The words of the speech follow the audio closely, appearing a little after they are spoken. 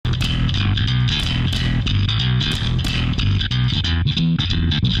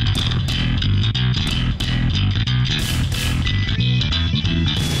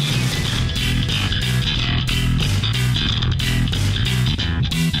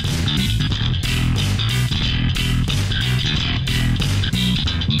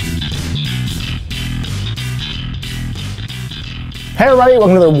Hey everybody,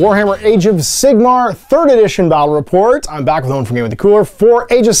 welcome to the Warhammer Age of Sigmar 3rd edition battle report. I'm back with Owen from Game with the Cooler for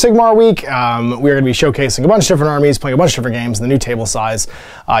Age of Sigmar week. We're going to be showcasing a bunch of different armies, playing a bunch of different games in the new table size,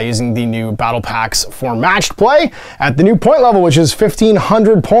 using the new battle packs for matched play at the new point level, which is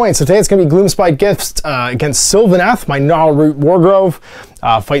 1,500 points. So today it's going to be Gloomspite Gitz against Sylvaneth, my Gnarlroot Wargrove.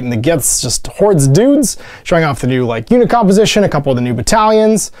 Fighting the Gitz, just hordes of dudes, showing off the new unit composition, a couple of the new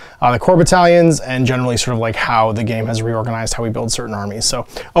battalions, the core battalions, and generally sort of like how the game has reorganized how we build certain armies. So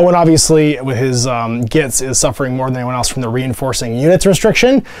Owen obviously with his Gitz is suffering more than anyone else from the reinforcing units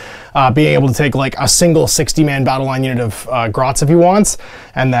restriction, being able to take like a single 60-man battle line unit of Grots if he wants,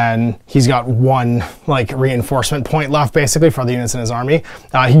 and then he's got one like reinforcement point left basically for the units in his army.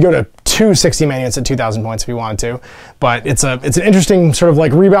 He can go to two 60-man units at 2,000 points if he wanted to, but it's an interesting sort of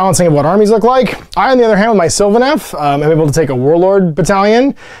like rebalancing of what armies look like. I, on the other hand, with my Sylvaneth, I'm able to take a Warlord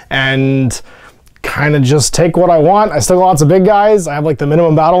battalion and kind of just take what I want. I still got lots of big guys. I have like the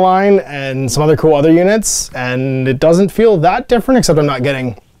minimum battle line and some other cool other units, and it doesn't feel that different, except I'm not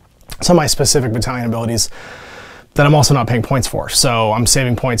getting some of my specific battalion abilities that I'm also not paying points for. So I'm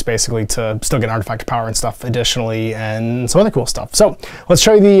saving points basically to still get artifact power and stuff additionally, and some other cool stuff. So let's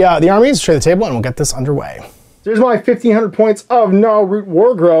show you the armies, show you the table, and we'll get this underway. There's my 1,500 points of Gnarlroot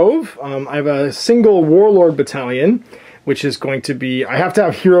Wargrove. I have a single Warlord battalion, which is going to be, I have to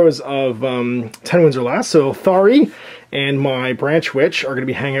have heroes of 10 wins or less. So Thari and my Branch Witch are going to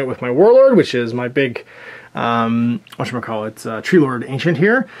be hanging out with my Warlord, which is my big, whatchamacallit, Tree Lord Ancient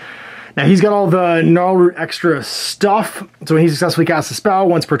here. Now he's got all the Gnarlroot extra stuff. So when he successfully casts a spell,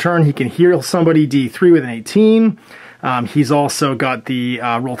 once per turn, he can heal somebody D3 with an 18. He's also got the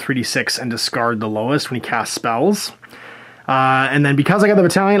roll 3d6 and discard the lowest when he casts spells. And then because I got the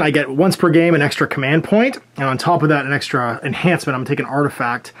battalion, I get once per game an extra command point, and on top of that an extra enhancement. I'm going to take an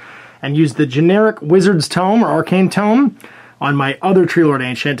artifact and use the generic Wizard's Tome or Arcane Tome on my other Tree Lord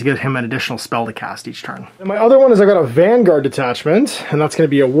Ancient to give him an additional spell to cast each turn. And my other one is I got a Vanguard detachment, and that's going to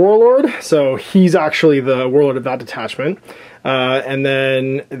be a Warlord, so he's actually the Warlord of that detachment. And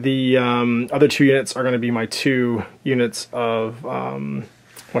then the other two units are going to be my two units of, the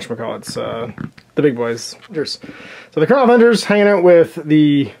big boys. So the Colonel Avengers hanging out with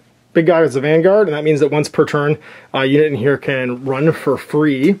the big guy as the Vanguard, and that means that once per turn, a unit in here can run for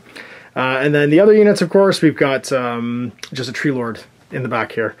free. And then the other units, of course, we've got just a Tree Lord in the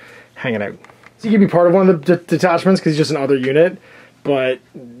back here hanging out. So he can be part of one of the detachments because he's just another unit, but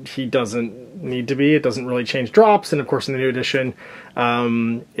he doesn't need to be. It doesn't really change drops, and of course in the new edition,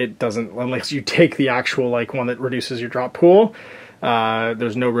 it doesn't, unless you take the actual like one that reduces your drop pool.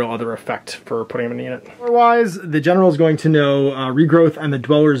 There's no real other effect for putting him in the unit. Otherwise, the general is going to know regrowth and the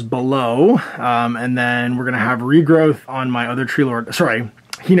dwellers below, and then we're going to have regrowth on my other Tree Lord. Sorry,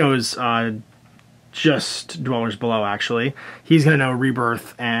 he knows just dwellers below. Actually, he's going to know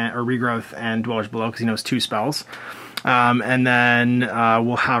rebirth and or regrowth and dwellers below because he knows 2 spells. And then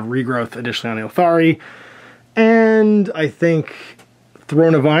we'll have regrowth additionally on the Othari, and I think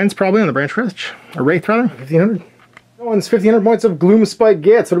Throne of Vines probably on the Branch Witch, or Wraith rather. 1,500. One's 1,500 points of Gloomspite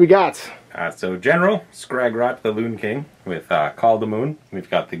Gitz. What do we got? So General, Scragrot the Loon King with Call the Moon. We've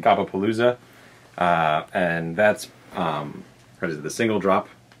got the Gabapalooza, and that's what is it, the single drop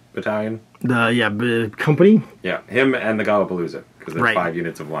battalion? The company? Yeah, him and the Gabapalooza, because there's 5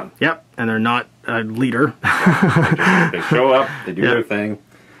 units of 1. Yep, and they're not a leader. Yeah, they show up, they do their thing.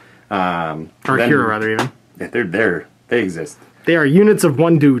 Or a hero rather even. Yeah, they're there, they exist. They are units of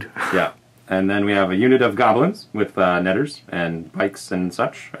 1 dude. Yeah. And then we have a unit of goblins with netters and bikes and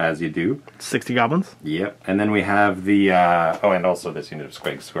such, as you do. 60 goblins? Yep. And then we have the, oh, and also this unit of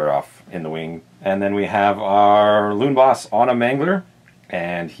squigs square off in the wing. And then we have our loon boss on a mangler,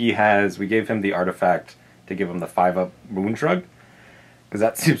 and he has, we gave him the artifact to give him the 5-up moon shrug, because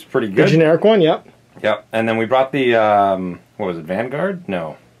that seems pretty good. The generic one, yep. Yep. And then we brought the, what was it, Vanguard?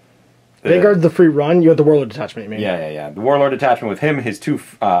 No. Vanguard's the free run. You have the Warlord detachment, you mean? Yeah. The Warlord detachment with him, his 2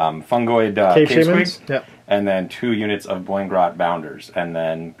 fungoid cave squigs, yep. And then 2 units of Boingrot Bounders. And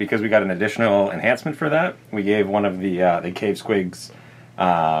then, because we got an additional enhancement for that, we gave one of the cave squigs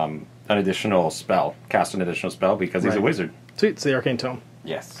an additional spell, cast an additional spell, because he's a wizard. Sweet, it's the Arcane Tome.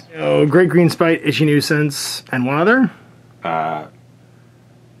 Yes. Oh, Great Greenspite, Itchy Nuisance, and one other?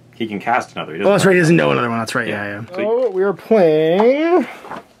 He can cast another. Oh, that's right, he doesn't know another one, that's right, yeah. So, we are playing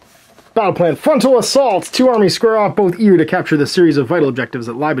Battle Plan Frontal Assault. 2 armies square off both ear to capture the series of vital objectives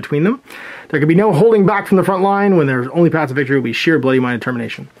that lie between them. There can be no holding back from the front line. When their only path to victory will be sheer bloody mind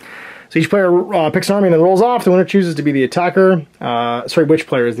determination. So each player picks an army and then rolls off. The winner chooses to be the attacker. Sorry, which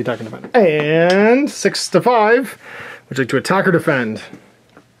player is the attacker defender? And 6 to 5, would you like to attack or defend?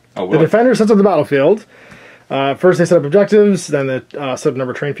 Oh, the defender sets up the battlefield. First, they set up objectives, then the set up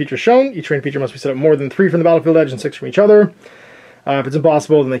number of train features shown. Each train feature must be set up more than 3 from the battlefield edge and 6 from each other. If it's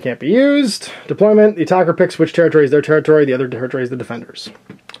impossible, then they can't be used. Deployment, the attacker picks which territory is their territory, the other territory is the defenders.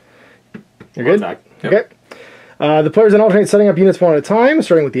 You're good? Yep. Okay. The players then alternate setting up units one at a time,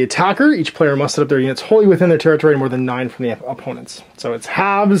 starting with the attacker. Each player must set up their units wholly within their territory and more than 9 from the opponents. So it's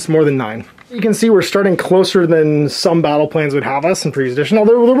halves, more than 9. You can see we're starting closer than some battle plans would have us in previous edition,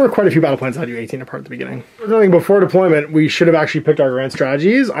 although there were quite a few battle plans that had you 18 apart at the beginning. Nothing before deployment, we should have actually picked our grand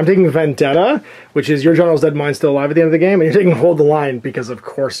strategies. I'm taking Vendetta, which is your general's dead, mine's still alive at the end of the game, and you're taking Hold the Line, because of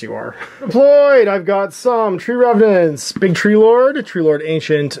course you are. Deployed, I've got some Tree Revenants, Big Tree Lord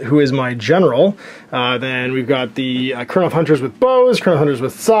Ancient, who is my general. Then we've got the Kurnoth Hunters with bows, Kurnoth Hunters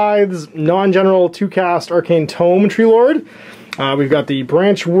with scythes, non-general 2-cast Arcane Tome Tree Lord. We've got the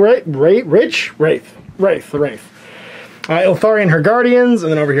Branch Wraith. Ilthari and her Guardians,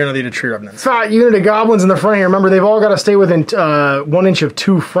 and then over here another Tree Revenants. Fat unit of Goblins in the front here. Remember, they've all got to stay within 1 inch of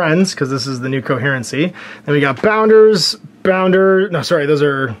 2 friends, because this is the new coherency. Then we got Bounders, no, sorry, those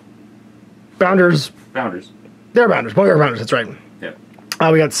are Bounders. Bounders. They're Bounders, Bounders, that's right. Yep.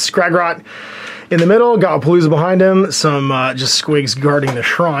 We got Scragrot in the middle, got Palooza behind him, some just squigs guarding the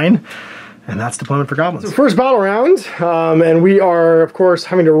shrine. And that's deployment for goblins. So first battle round, and we are, of course,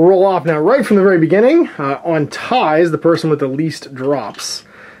 having to roll off now right from the very beginning. On ties, the person with the least drops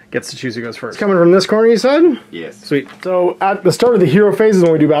gets to choose who goes first. It's coming from this corner, you said? Yes. Sweet. So at the start of the hero phase is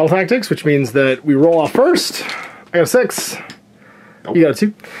when we do battle tactics, which means that we roll off first. I got a 6. Nope. You got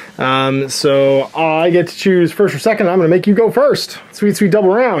a 2. So I get to choose first or second. I'm going to make you go first. Sweet, sweet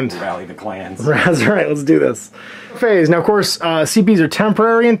double round. Rally the clans. That's right. Let's do this. Phase. Now, of course, CPs are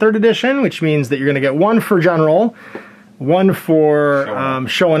temporary in 3rd edition, which means that you're going to get 1 for general, 1 for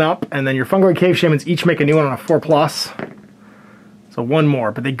showing up, and then your Fungoid Cave Shamans each make a new one on a 4+. So 1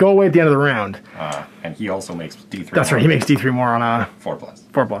 more, but they go away at the end of the round. And he also makes D3. That's right, he makes D3 more on a 4+.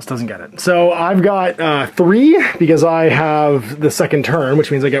 4+, doesn't get it. So I've got 3 because I have the second turn, which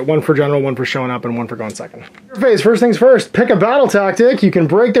means I get 1 for general, 1 for showing up, and 1 for going second. Phase, first things first, pick a battle tactic. You can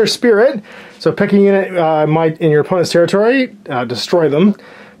break their spirit. So pick a unit in your opponent's territory, destroy them.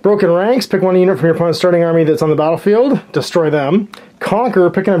 Broken ranks, pick 1 unit from your opponent's starting army that's on the battlefield, destroy them. Conquer,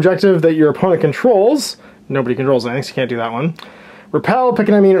 pick an objective that your opponent controls. Nobody controls anything, so you can't do that one. Repel, pick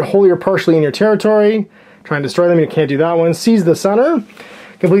an enemy unit wholly or partially in your territory. Try and destroy them, you can't do that one. Seize the center.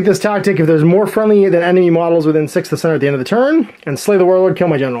 Complete this tactic if there's more friendly than enemy models within 6 of the center at the end of the turn. And slay the warlord, kill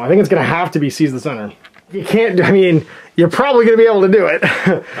my general. I think it's going to have to be seize the center. You can't, I mean, you're probably going to be able to do it.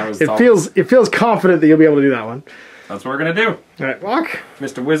 It feels confident that you'll be able to do that one. That's what we're going to do. All right, walk.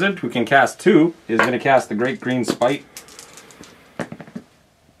 Mr. Wizard, who can cast 2, is going to cast the Great Green Spite.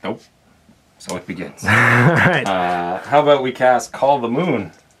 Nope. So it begins. Alright. How about we cast Call the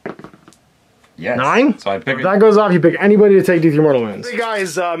Moon? Yes. 9? So I pick if that goes off, you pick anybody to take D3 mortal wounds. Hey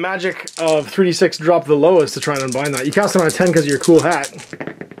guys, magic of 3d6 drop the lowest to try and unbind that. You cast it on a 10 because of your cool hat.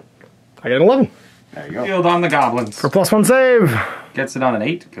 I get an 11. There you go. Shield on the goblins. For +1 save. Gets it on an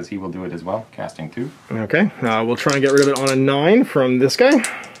 8 because he will do it as well, casting 2. Okay. We'll try and get rid of it on a 9 from this guy.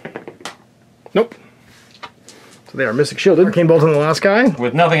 Nope. So they are Mystic Shielded. Arcane Bolt on the last guy.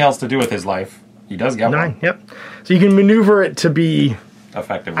 With nothing else to do with his life, he does get 9, 1. yep. So you can maneuver it to be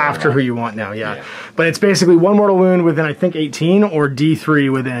effective after who you want now, yeah. But it's basically 1 mortal wound within, I think, 18, or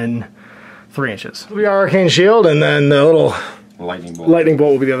D3 within 3 inches. We are Arcane Shield, and then the little Lightning Bolt. Lightning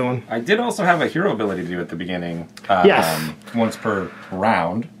Bolt will be the other one. I did also have a hero ability to do at the beginning. Yes. Once per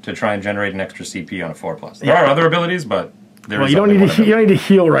round to try and generate an extra CP on a 4+. There are other abilities, but well, you don't need to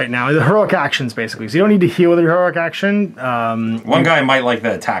heal right now. The heroic actions, basically. So you don't need to heal with your heroic action. One guy might like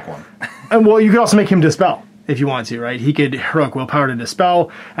the attack one. And well, you could also make him dispel if you want to, right? He could heroic willpower to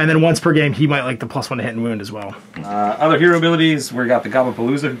dispel, and then once per game, he might like the +1 to hit and wound as well. Other hero abilities, we got the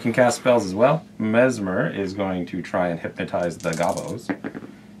Gobopalooza who can cast spells as well. Mesmer is going to try and hypnotize the Gobos.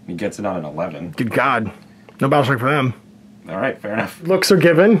 He gets it on an 11. Good God. No battle strike for them. All right, fair enough. Looks are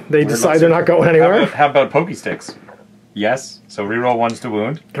given. They decide they're not going anywhere. How about Pokey Sticks? Yes, so reroll 1s to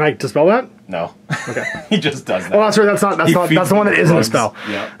wound. Can I dispel that? No. Okay. He just does that. Well, that's right. That's the one that isn't a spell.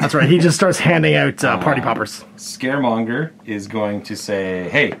 Yeah. That's right. He just starts handing out party poppers. Scaremonger is going to say,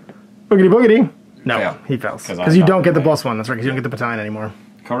 "Hey, boogity boogity." No, fail. He fails because you don't get the +1. That's right. Because you don't get the battalion anymore.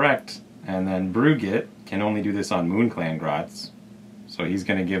 Correct. And then Brugit can only do this on Moon Clan Grots, so he's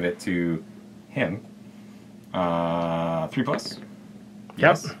going to give it to him. 3+.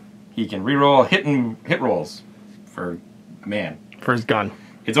 Yes. Yep. He can reroll hit rolls for man. For his gun.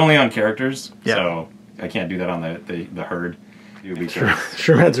 It's only on characters, so I can't do that on the herd.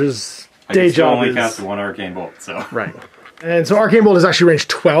 Sure, Metzer's day job only cast 1 Arcane Bolt, so. Right. And so Arcane Bolt is actually range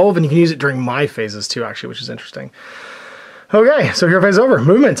 12, and you can use it during my phases too, actually, which is interesting. Okay, so hero phase over.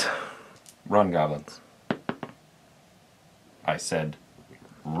 Movement. Run, goblins. I said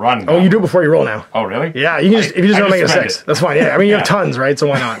run. Oh, you do it before you roll now. Oh, really? Yeah, you can just, if you just want to make it a 6, that's fine. Yeah, I mean, you have tons, right? So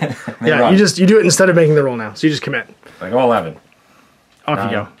why not? Yeah, you do it instead of making the roll now. So you just commit. Like, oh, 11. Off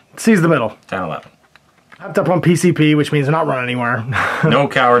you go. Seize the middle. 10, 11. Hopped up on PCP, which means they're not running anywhere. No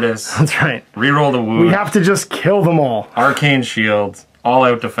cowardice. That's right. Reroll the wound. We have to just kill them all. Arcane shield. All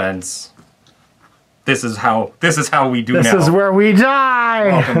out defense. This is how we do now. This is where we die.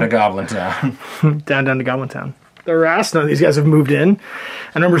 Welcome to Goblin Town. down to Goblin Town. The rest, none of these guys have moved in. And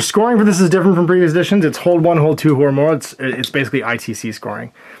remember, scoring for this is different from previous editions. It's hold 1, hold 2, or more. It's basically ITC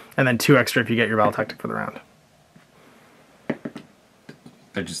scoring. And then 2 extra if you get your battle tactic for the round.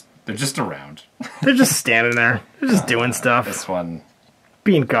 They're just around. They're just standing there. They're just doing stuff. This one.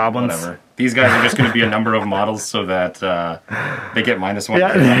 Being goblins. Whatever. These guys are just going to be a number of models so that they get -1.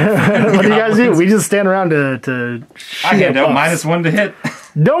 Yeah. What do you guys do? We just stand around to I hand out -1 to hit.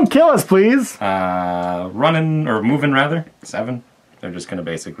 Don't kill us, please. Running, or moving rather. 7. They're just going to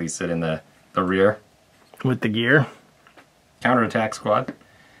basically sit in the rear. With the gear. Counterattack squad.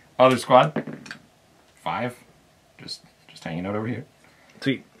 Other squad. 5. Just hanging out over here.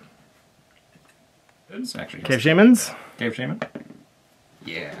 Sweet. It's actually Cave Shamans. Cave Shaman.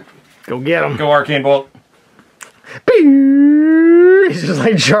 Yeah. Go get him. Go Arcane Bolt. He's just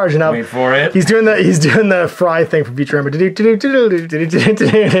like charging up. Wait for it. He's doing the fry thing from Futurama.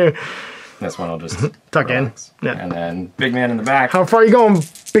 This one I'll just tuck relax. in. Yeah. And then big man in the back. How far are you going,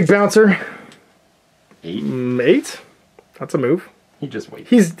 big bouncer? 8. 8? That's a move. He just waits.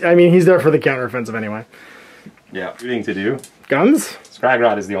 He's there for the counteroffensive anyway. Yeah. Shooting to do. Guns?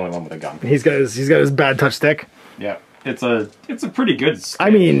 Scragrod is the only one with a gun. He's got his bad touch stick. Yeah. It's a pretty good stick. I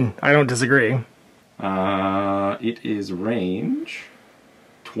mean, I don't disagree. It is range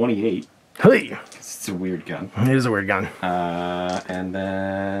 28. Hey. It's a weird gun. It is a weird gun. And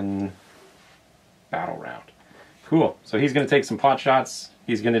then battle round. Cool. So he's going to take some pot shots.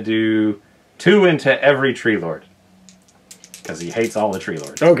 He's going to do 2 into every tree lord. Because he hates all the tree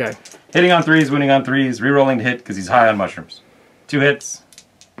lords. Okay. Hitting on 3s, winning on 3s, rerolling to hit because he's high on mushrooms. 2 hits.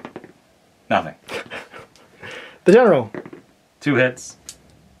 Nothing. The general. 2 hits.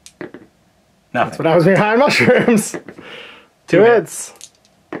 Nothing. That's what I was being high on mushrooms. 2 hits.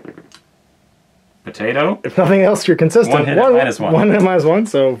 Potato. If nothing else, you're consistent. 1 hit -1. 1 hit -1,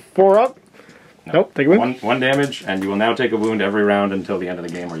 so 4 up. No. Nope, take a wound. 1 damage, and you will now take a wound every round until the end of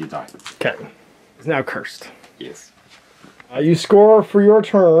the game or you die. Okay. He's now cursed. Yes. You score for your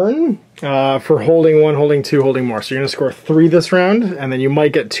turn for holding 1, holding 2, holding more. So you're going to score 3 this round, and then you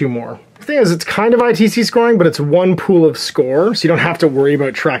might get 2 more. The thing is, it's kind of ITC scoring, but it's 1 pool of score, so you don't have to worry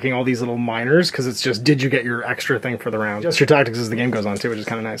about tracking all these little minors, because it's just, did you get your extra thing for the round? Just your tactics as the game goes on, too, which is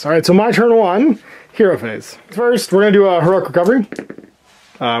kind of nice. All right, so my turn 1, hero phase. First, we're going to do a heroic recovery.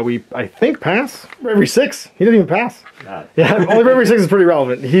 I think, pass. Every 6. He didn't even pass. God. Yeah, only every 6 is pretty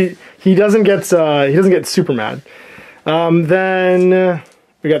relevant. He doesn't get super mad. Then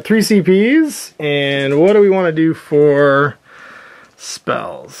we got 3 CPs, and what do we want to do for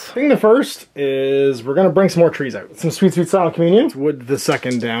spells? I think the first is we're going to bring some more trees out. Some Sweet Sweet Silent Communion. Wood the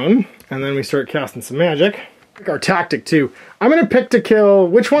second down, and then we start casting some magic. Pick our tactic too. I'm going to pick to kill,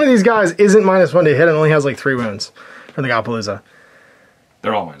 which one of these guys isn't -1 to hit and only has like 3 wounds from the Gapalooza?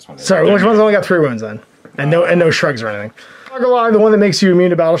 They're all -1. Sorry, which one's only got 3 wounds then? And no shrugs or anything. I'm not gonna lie, the one that makes you immune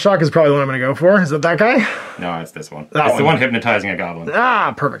to battle shock is probably the one I'm gonna go for. Is it that guy? No, it's this one. That It's one. the one hypnotizing a goblin.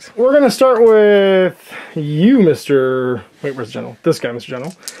 Ah, perfect. We're gonna start with you, Mr. Wait, where's the general? This guy, Mr.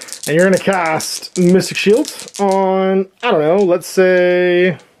 General. And you're gonna cast Mystic Shield on, I don't know, let's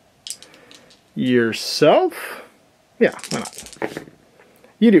say yourself? Yeah, why not?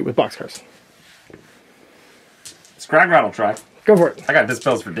 You do with boxcars. Scragrod will try. Go for it. I got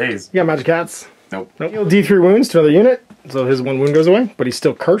dispels for days. You got magic hats. Nope. He'll D3 wounds to another unit, so his 1 wound goes away, but he's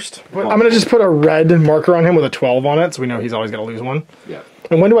still cursed. But I'm going to just put a red marker on him with a 12 on it, so we know he's always going to lose 1. Yeah.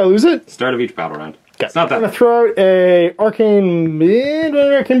 And when do I lose it? Start of each battle round. Okay. It's not that. I'm going to throw out a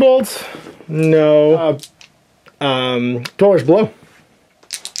Arcane Bolt. No. Dweller's Blow.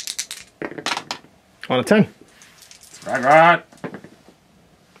 On a 10. Scragrod.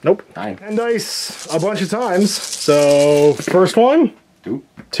 Nope. 9. 10 dice a bunch of times. So, first one.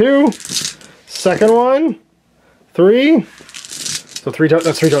 2. Second one. 3. So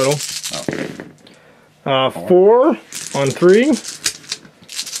that's 3 total. Oh. 4 on 3.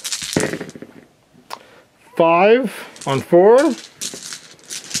 5 on 4.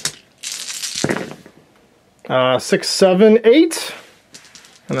 6, 7, 8.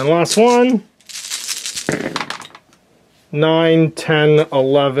 And then last one. 9, 10,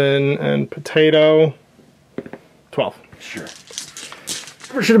 11, and potato. 12. Sure.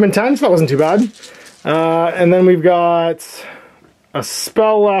 It should have been 10, so that wasn't too bad. And then we've got a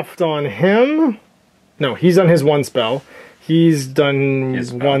spell left on him. No, he's done his one spell. He's done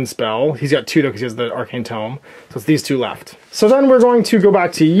one spell. He's got 2 though because he has the Arcane Tome. So it's these 2 left. So then we're going to go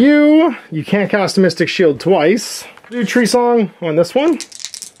back to you. You can't cast a Mystic Shield twice. Do Tree Song on this one.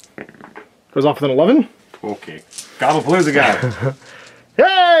 Goes off with an 11. Okay. Gobblepalooza guy.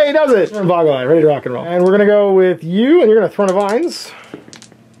 Hey, he does it! Boggle Eye, ready to rock and roll. And we're gonna go with you, and you're gonna Throne of Vines.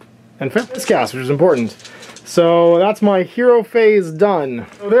 And fifth this cast, which is important. So that's my hero phase done.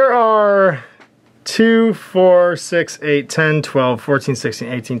 So there are 2, 4, 6, 8, 10, 12, 14,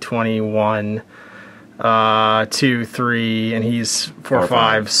 16, 18, 21, 2, 3, and he's 4,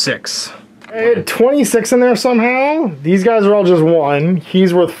 5, 6. I had 26 in there somehow. These guys are all just 1.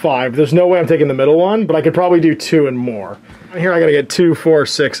 He's worth 5. There's no way I'm taking the middle one, but I could probably do 2 and more. Here I gotta get 2, 4,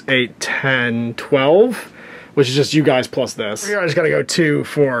 6, 8, 10, 12, which is just you guys plus this. Here I just gotta go 2,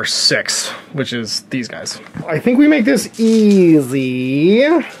 4, 6, which is these guys. I think we make this easy.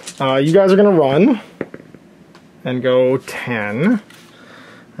 You guys are gonna run and go 10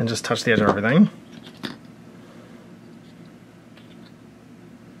 and just touch the edge of everything.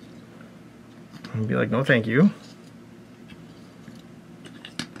 And be like, no thank you.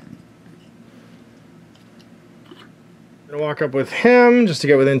 I'm gonna walk up with him just to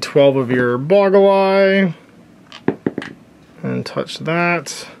get within 12 of your Boggle Eye. And touch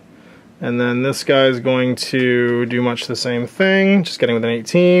that. And then this guy's going to do much the same thing, just getting within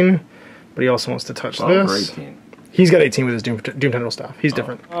 18. But he also wants to touch this. 18. He's got 18 with his Doom Tendril Staff. He's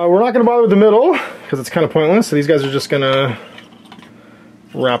different. We're not gonna bother with the middle, because it's kind of pointless. So these guys are just gonna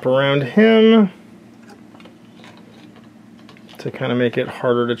wrap around him to kind of make it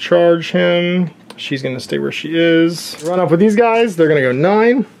harder to charge him. She's going to stay where she is. Run up with these guys. They're going to go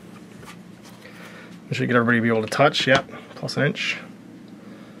 9. Which should get everybody to be able to touch. Yep, plus an inch.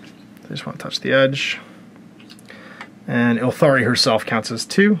 They just want to touch the edge. And Ilthari herself counts as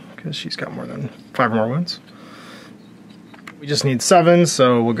 2 because she's got more than 5 or more wounds. We just need 7,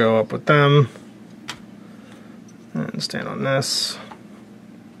 so we'll go up with them and stand on this.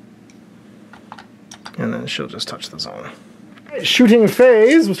 And then she'll just touch the zone. Shooting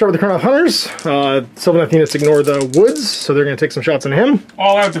phase, we'll start with the Crown of Hunters. Sylvaneth units ignore the woods, so they're going to take some shots on him.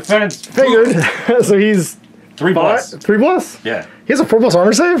 All out defense. Figured. So he's 3+. 3+? Yeah. He has a 4+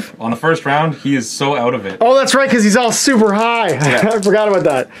 armor save? On the first round, he is so out of it. Oh, that's right, because he's all super high. Yeah. I forgot about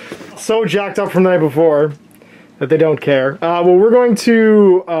that. So jacked up from the night before that they don't care. Well, we're going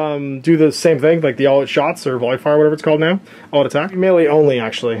to do the same thing, like the all-out shots, or volley fire, whatever it's called now. All-out attack. Melee only,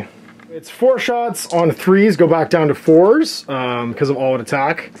 actually. It's 4 shots on 3s, go back down to 4s because of all-out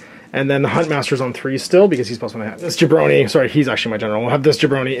attack. And then the Huntmaster's on 3s still because he's +1 ahead. This jabroni, sorry, he's actually my general. We'll have this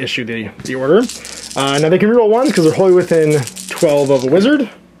jabroni issue the order. Now they can reroll 1s because they're wholly within 12 of a wizard.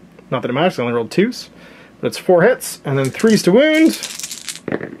 Not that it matters, I only rolled 2s. But it's 4 hits, and then 3s to wound.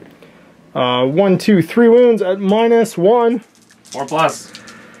 1, 2, 3 wounds at -1. 4+.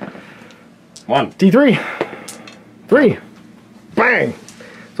 1. D3. 3. Bang!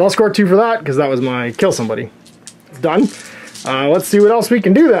 So I'll score 2 for that, because that was my kill somebody. It's done. Let's see what else we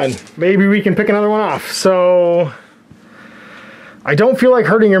can do then. Maybe we can pick another one off. So I don't feel like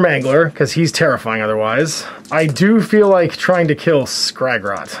hurting your Mangler, because he's terrifying otherwise. I do feel like trying to kill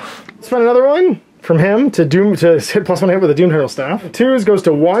Scragrot. Spend another one from him to hit +1 hit with a Doom Turtle Staff. 2s goes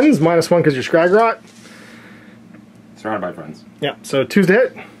to 1s, -1 because you're Scragrot. Surrounded by friends. Yeah, so 2s to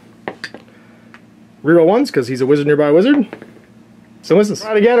hit. Reroll 1s because he's a wizard nearby a wizard. So misses.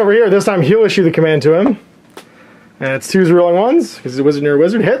 Right again over here. This time he'll issue the command to him. And it's 2s rerolling 1s because he's a wizard near a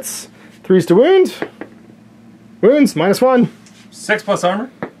wizard. Hits. 3s to wound. Wounds -1. 6+ armor.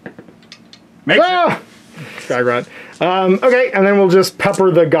 Makes it. Skyrod. Okay, and then we'll just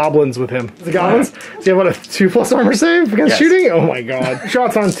pepper the goblins with him. The goblins? Do you have what, a 2+ armor save against shooting? Oh my god.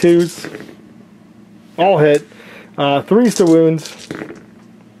 Shots on 2s. All hit. 3s to wound.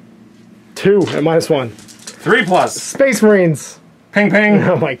 2 at -1. 3+. Space Marines. Ping ping.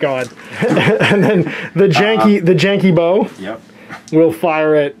 Oh my god. And then the janky bow. Yep. Will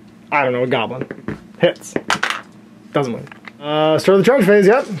fire at, I don't know, a goblin. Hits. Doesn't win. Start the charge phase,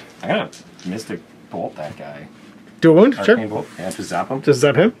 yep. I gotta Mystic Bolt that guy. Do a wound, Arcane sure. Bolt. Yeah, just zap him. Just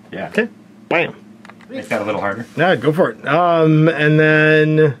zap him? Yeah. Okay. Bam. Make that a little harder. Yeah, go for it. And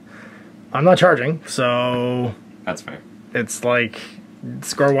then I'm not charging, so That's fair. it's like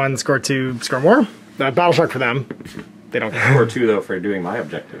score 1, score 2, score more. Battle Shock for them. They don't care. Score 2 though for doing my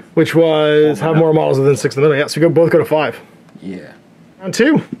objective. Which was have more models within 6 in the middle. Yeah, so we both go to 5. Yeah. Round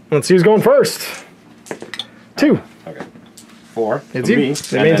 2. Let's see who's going first. 2. Okay. 4. It's to you. me.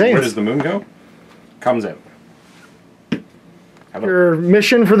 It And maintains. then where does the moon go? Comes out. Your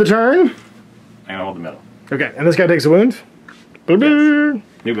mission for the turn. I'm gonna hold the middle. Okay, and this guy takes a wound. Yes. New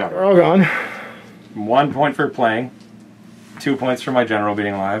They're battle. all gone. 1 point for playing. 2 points for my general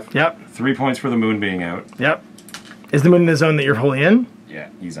being alive. Yep. 3 points for the moon being out. Yep. Is the moon in the zone that you're fully in? Yeah,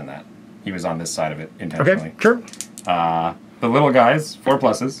 he's in that. He was on this side of it intentionally. Okay, sure. The little guys, 4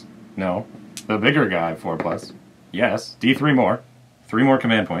 pluses. No. The bigger guy, 4 plus. Yes. D3 more. 3 more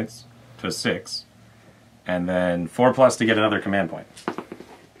command points to 6. And then 4 plus to get another command point.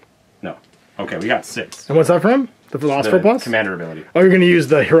 No. Okay, we got 6. And what's that from? The last 4 plus? Commander ability. Oh, you're going to use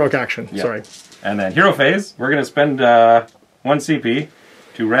the heroic action. Yep. Sorry. And then hero phase, we're going to spend 1 CP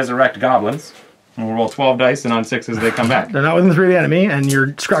to resurrect goblins. And we'll roll 12 dice, and on 6s they come back. They're not within 3 of the enemy, and your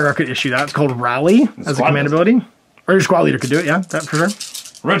Scraggar could issue that. It's called Rally as a command ability. Or your squad leader could do it, yeah, that for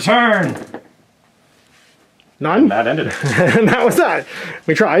sure. Return! None? And that ended it. And that was that.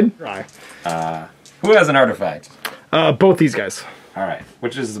 We tried. Who has an artifact? Both these guys. Alright,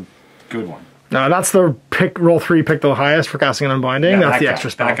 which is a good one. No, that's the roll 3, pick the highest for casting and unbinding. Yeah, that's the guy.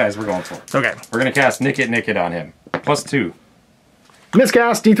 extra spell. That guy's we're going for. Okay. We're going to cast Nick It on him. +2.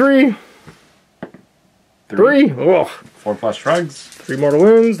 Miscast, D3. 3. Oh. 4 plus shrugs. 3 mortal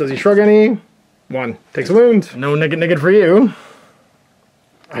wounds. Does he shrug any? 1. Takes a wound. No Nick It for you.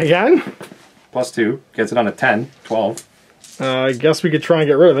 Again. +2. Gets it on a 10. 12. I guess we could try and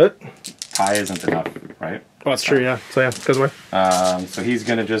get rid of it. Tie isn't enough, right? Oh, that's true, yeah. So yeah, goes away. So he's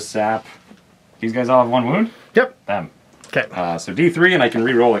going to just zap. These guys all have 1 wound? Yep. Them. Okay. So D3, and I can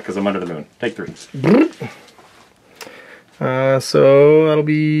re-roll it because I'm under the moon. Take 3. So that'll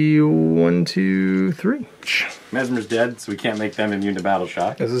be 1, 2, 3. Mesmer's dead, so we can't make them immune to battle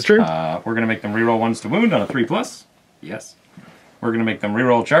shock. This is true. We're going to make them re-roll 1s to wound on a 3+. Yes. We're going to make them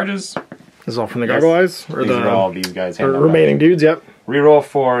re-roll charges. This is all from the Gargle Eyes? Or These the are all these guys. remaining dudes, yep. Reroll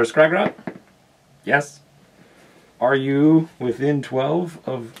for Scragrot. Yes. Are you within 12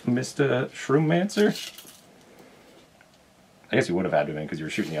 of Mr. Shroomancer? I guess you would have had to have been because you were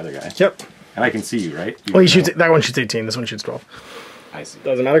shooting the other guy. Yep. And I can see you, right? Well, he shoots. That one shoots 18. This one shoots 12. I see.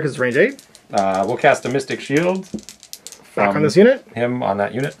 Doesn't matter because it's range 8. We'll cast a Mystic Shield. Back on this unit. Him on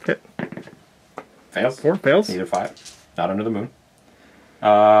that unit. Okay. Fails. 4 fails. Need a 5. Not under the moon.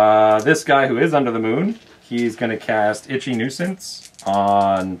 This guy who is under the moon, he's going to cast Itchy Nuisance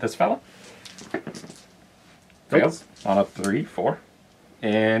on this fella. Fails. On a 3, 4.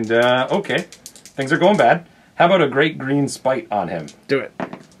 And, okay. Things are going bad. How about a Great Green Spite on him? Do it.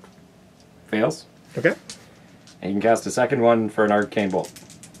 Fails. Okay. And you can cast a second one for an Arcane Bolt.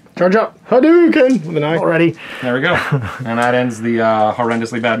 Charge up. Hadouken! With an eye. Already. There we go. And that ends the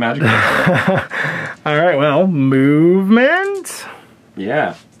horrendously bad magic. Alright, well, movement.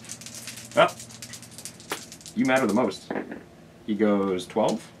 Yeah. Well, you matter the most. He goes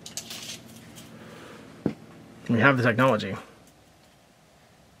 12. We have the technology.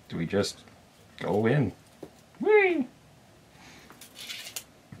 Do we just go in? Whee!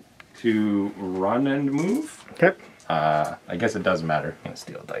 To run and move? Okay. I guess it doesn't matter. I'm going to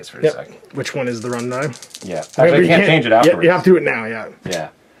steal a dice for a Yep. second. Which one is the run die? Yeah. Actually, I can't change it afterwards. You have to do it now, yeah. Yeah.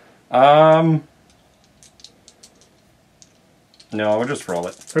 No, we'll just roll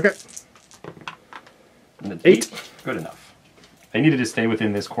it. Okay. And 8. Good enough. They needed to stay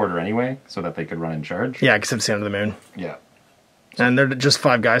within this quarter anyway, so that they could run in charge. Yeah, except it's the end of the moon. Yeah. And they're just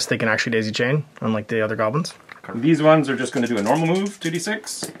 5 guys, so they can actually daisy chain, unlike the other goblins. These ones are just going to do a normal move,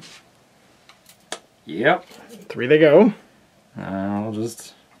 2d6. Yep. 3 they go. I'll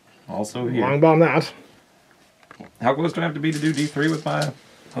just also here. Long bomb that. How close do I have to be to do D3 with my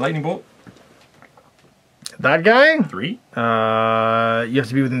lightning bolt? That guy? 3? You have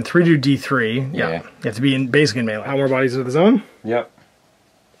to be within 3 to do D3. Yeah. You have to be basically in melee. How more bodies of the zone? Yep.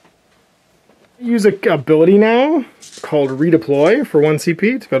 Use a ability now called Redeploy for 1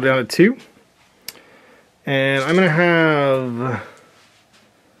 CP to go down to 2. And I'm going to have...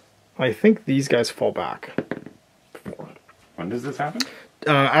 I think these guys fall back. 4. When does this happen?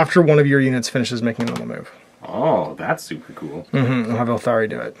 After one of your units finishes making a normal move. Oh, that's super cool. Mm-hmm. I'll have Elthari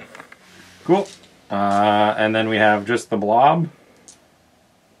do it. Cool. And then we have just the blob.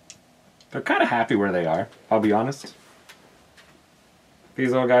 They're kind of happy where they are, I'll be honest.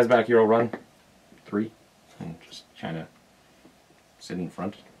 These little guys back here will run 3 and just kind of sit in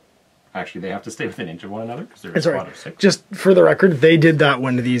front. Actually, they have to stay within an inch of one another because they're a squad of 6. Just for the record, they did that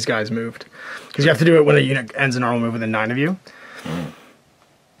when these guys moved. Because you have to do it when a unit ends a normal move within 9 of you. Mm.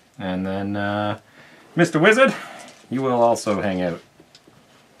 And then, Mr. Wizard, you will also hang out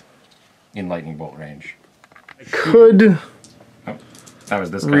in lightning bolt range. I could... Oh, that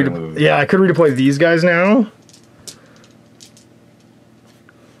was this kind of move. Yeah, I could redeploy these guys now.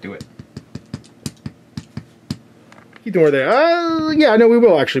 Keep them where they are. Yeah, no, we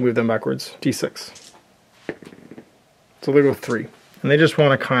will actually move them backwards. D6. So they go 3. And they just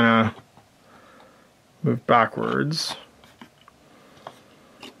want to kind of move backwards.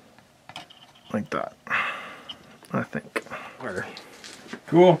 Like that. I think. Where?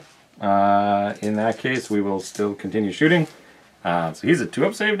 Cool. In that case, we will still continue shooting. So he's a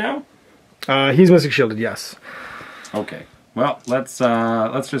 2-up save now? He's Mystic Shielded, yes. Okay. Well, let's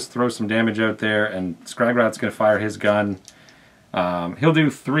just throw some damage out there, and Scragrat's going to fire his gun. He'll do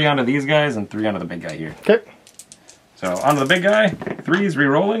 3 onto these guys and 3 onto the big guy here. Okay. So onto the big guy, 3s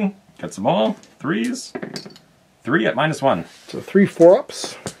re-rolling, gets them all, 3s, 3 at -1. So 3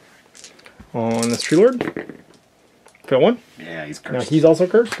 4-ups on this Tree Lord. Fail 1. Yeah, he's cursed. Now he's also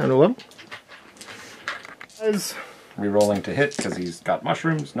cursed, down to 11. Guys. Re-rolling to hit because he's got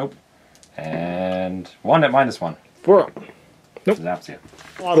mushrooms, nope. And 1 at -1. 4-up. Nope. Zaps you.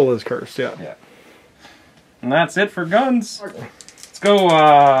 Waddle is cursed, yeah. Yeah. And that's it for guns. Let's go,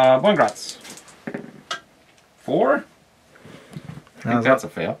 Bungrats. 4? I think that's a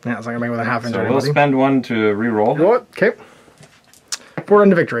fail. Yeah, it's not gonna make it with a half inch. So we'll spend 1 to re-roll. You know what? Okay. 4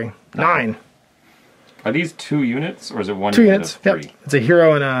 into victory. 9. Are these 2 units, or is it 1 2 unit units. of 3? Yep. It's a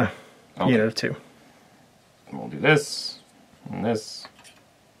hero and a unit of 2. And we'll do this, and this,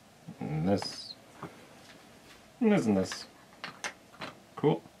 and this, and this, and this.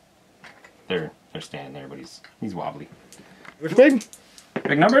 Cool. They're standing there, but he's wobbly. Which big?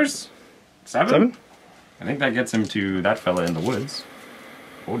 Big numbers? 7? 7. I think that gets him to that fella in the woods.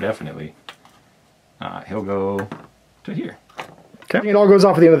 Oh, definitely. He'll go to here. Okay. It all goes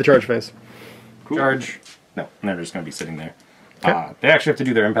off at the end of the charge phase. Cool. Charge. No, they're just going to be sitting there. Okay. They actually have to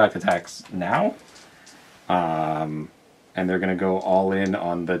do their impact attacks now. And they're going to go all in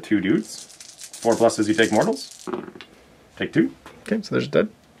on the 2 dudes. 4+ as you take mortals. Take 2. Okay, so there's dead.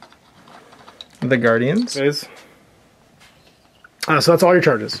 The Guardians. Phase. So that's all your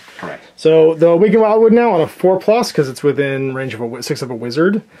charges. Correct. So the Weakened Wildwood now on a 4+, because it's within range of a 6 of a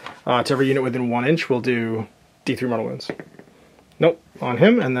wizard. To every unit within 1 inch, we'll do D3 mortal wounds. Nope, on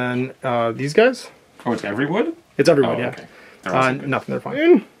him, and then these guys. Oh, it's every wood? It's every wood, yeah. Okay. Nothing, they're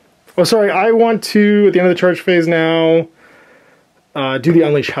fine. Oh, sorry, I want to, at the end of the charge phase now, do the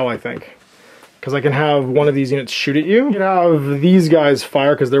Unleash Hell, I think. Because I can have one of these units shoot at you. You can have these guys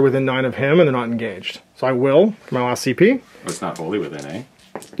fire because they're within 9 of him and they're not engaged. So I will, for my last CP. It's not wholly within, eh?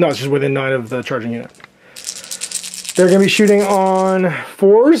 No, it's just within 9 of the charging unit. They're going to be shooting on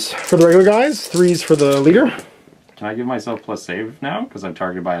 4s for the regular guys, 3s for the leader. Can I give myself plus save now? Because I'm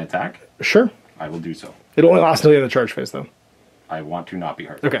targeted by an attack? Sure. I will do so. It'll only last until the end of the charge phase, though. I want to not be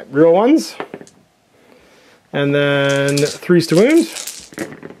hurt. Okay, real 1s. And then 3s to wound.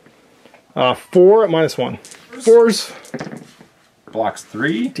 4 at -1. 4s. Blocks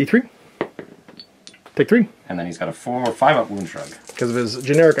 3. D3. Take 3. And then he's got a 5-up wound shrug. Because of his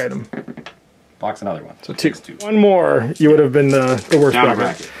generic item. Blocks another one. So 2. 2. 1 more, you would have been the worst Down a bracket.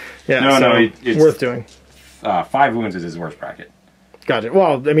 bracket. Yeah, No, it's worth doing. 5 wounds is his worst bracket. Gotcha.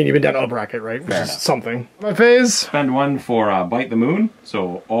 Well, I mean, you've been down a bracket, right? Which Fair is enough. something. My phase. Spend 1 for Bite the Moon.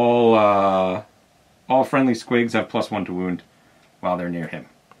 So all friendly squigs have +1 to wound while they're near him.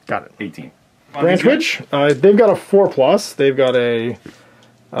 Got it. 18. Branch Witch. They've got a 4+. They've got a...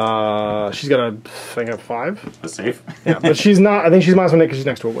 she's got a, I think, a 5. The safe. Yeah, but she's not. I think she's -1 because she's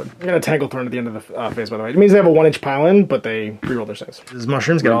next to a wood. I'm gonna Tangle Thorn at the end of the phase, by the way. It means they have a 1-inch pile-in, but they reroll their saves. His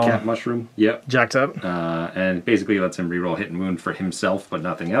mushrooms get all Cat mushroom. Yep. jacked up. And basically lets him reroll hit and wound for himself, but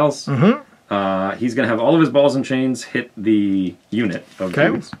nothing else. Mm-hmm. He's going to have all of his balls and chains hit the unit of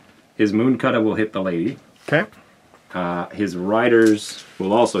dudes. His moon cutter will hit the lady. Okay. His riders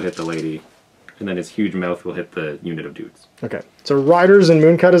will also hit the lady. And then his huge mouth will hit the unit of dudes. Okay. So Riders and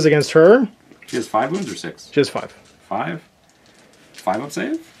Mooncutters against her. She has 5 wounds or 6? She has 5. 5? 5-up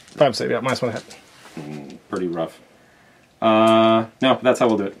save? 5 save, yeah. -1 hit. Pretty rough. No, that's how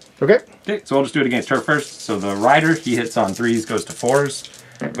we'll do it. Okay. Okay, so I'll just do it against her first. So the rider, he hits on 3s, goes to 4s,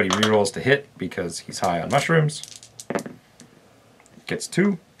 but he rerolls to hit because he's high on mushrooms. Gets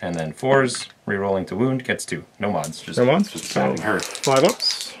 2, and then 4s, rerolling to wound, gets 2. No mods. Just, No mods? Just batting her. 5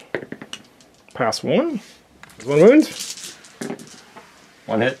 ups. Pass 1. 1 wound.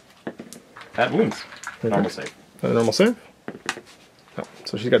 1 hit. That wounds. Normal save. A normal save. Oh,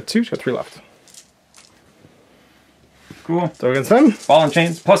 so she's got 2, she's got 3 left. Cool. So against them. Ball and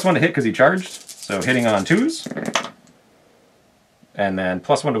chains, +1 to hit because he charged. So hitting on 2s. And then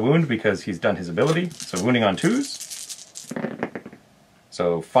 +1 to wound because he's done his ability. So wounding on 2s.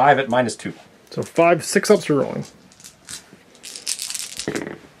 So 5 at -2. So 5, 6 ups rerolling.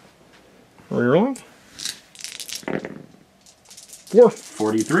 Rerolling. 4.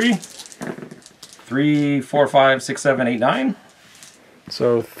 43. 3, 4, 5, 6, 7, 8, 9.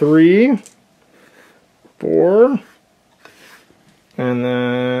 So 3, 4, and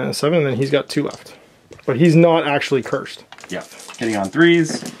then 7, and then he's got 2 left. But he's not actually cursed. Yep. Hitting on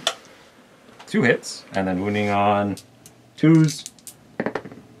 3s, 2 hits, and then wounding on 2s,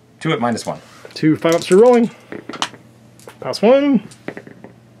 2 at -1. 2 5-ups for rolling. Pass 1.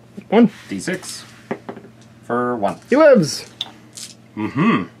 1. D6 for 1. He lives.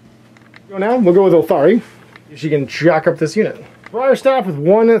 Mm-hmm. Go now. We'll go with Ulthari. She can jack up this unit. Briar Staff with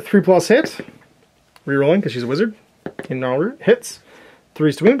 1 3+ hit. Rerolling because she's a wizard. In Gnarlroot. Hits.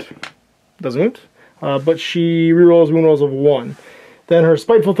 3s to wound. Doesn't wound. But she rerolls wound rolls of 1. Then her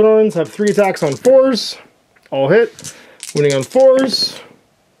Spiteful Thorns have 3 attacks on 4s. All hit. Wounding on 4s.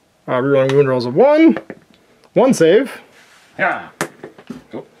 Rerolling wound rolls of 1. 1 save. Yeah.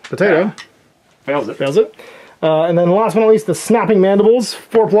 Oh. Potato. Yeah. Fails it. Fails it. And then last but not least, the Snapping Mandibles.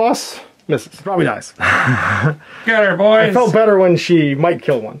 4+. Misses. Probably dies. Get her, boys. I felt better when she might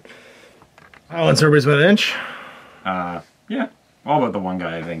kill one. Oh, and everybody's within an inch. Yeah. All but the one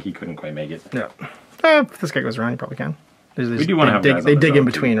guy, I think he couldn't quite make it. Yeah. If this guy goes around, you probably can. We do want to have guys They on the dig in zone,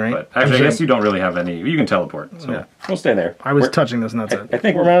 between, too, right? But actually, I guess you don't really have any. You can teleport, so Yeah. we'll stay there. I was touching this, and that's it. I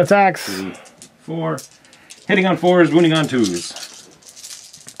think 4 we're round attacks. 3, 4. Hitting on 4s, wounding on 2s.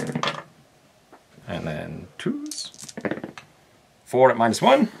 And then 2s. 4 at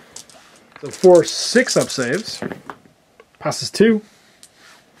 -1. So 4 6-up saves. Passes 2.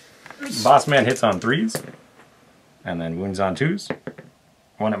 Boss man hits on 3s. And then wounds on 2s.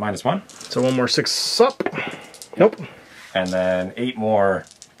 1 at -1. So 1 more 6-up. Nope. And then 8 more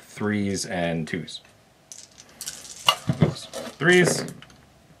 3s and 2s. Oops. 3s.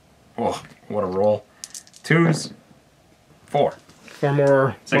 Oh, what a roll. 2s. 4. 4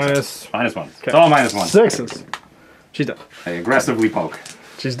 more 6. -1. Okay. It's all -1. 6s. She's done. I aggressively poke.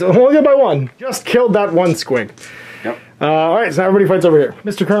 She's done. Only good by 1. Just killed that 1 squig. Yep. Alright, so now everybody fights over here.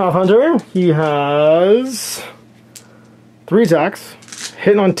 Mr. Kurnoff Hunter, he has 3 attacks.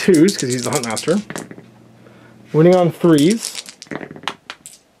 Hitting on 2s, because he's the Huntmaster. Winning on 3s.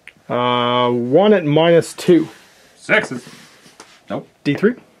 1 at -2. 6s. Nope.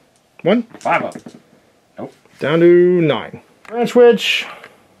 D3. 1. 5 up. Nope. Down to 9. Branch Witch.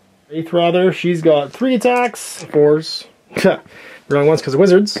 8th rather. She's got 3 attacks. 4s. Rolling once because of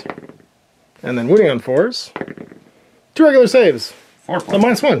wizards. And then winning on 4s. 2 regular saves. 4+. So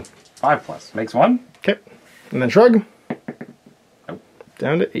 -1. 5+. Makes 1. Okay. And then shrug. Nope.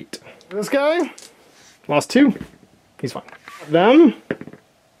 Down to 8. This guy. Lost 2. He's fine. Them.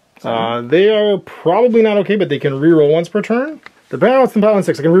 They are probably not okay, but they can reroll once per turn. The Balance and Paladin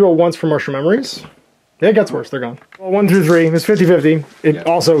 6. I can reroll once for Martial Memories. Yeah, it gets worse. They're gone. Well, 1 through 3. It's 50-50. It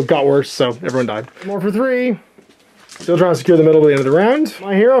also got worse, so everyone died. More for 3. Still trying to secure the middle by the end of the round.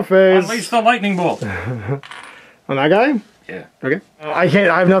 My hero phase. Unleash the lightning bolt. On that guy? Yeah. Okay. I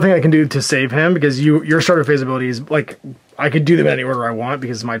have nothing I can do to save him because your starter phase abilities, like, I could do them in any order I want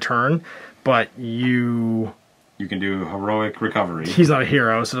because it's my turn, but You can do heroic recovery. he's not a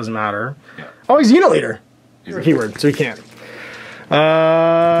hero, so it doesn't matter. Yeah. Oh, he's a unit leader. Is Or it? keyword, so he can't. Is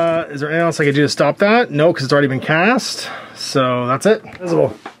there anything else I could do to stop that? No, because it's already been cast. So that's it.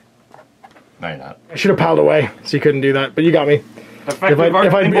 Visible. No, you're not. I should have piled away, so you couldn't do that, but you got me. If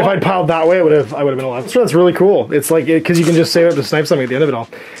I'd piled that way, I would have been alive. So that's really cool. It's like because you can just save up to snipe something at the end of it all.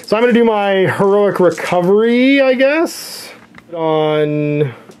 So I'm gonna do my heroic recovery, I guess,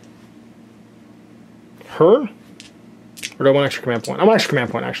 on her. Or do I want extra command point? I want extra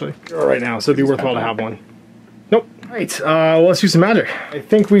command point actually right now, so it'd be worthwhile to have one. Nope. All right. Well, let's do some magic. I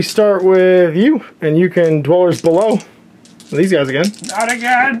think we start with you, and you can Dwellers Below. These guys again. Not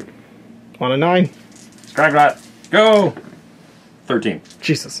again. On a 9. Scragrat. Go. 13.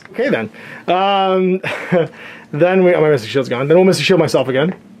 Jesus. Okay then. Then my Mystic Shield's gone. Then we'll Mystic Shield myself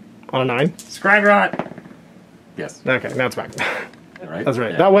again. On a 9. Scragrat. Yes. Okay, now it's back. Right? That's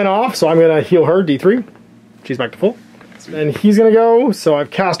right. Yeah. That went off, so I'm gonna heal her, D3. She's back to full. Sweet. And he's gonna go, so I've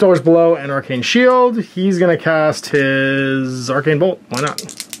cast Dollars Below and Arcane Shield. He's gonna cast his Arcane Bolt. Why not?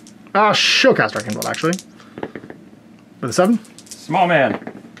 She'll cast Arcane Bolt, actually. With a 7. Small man.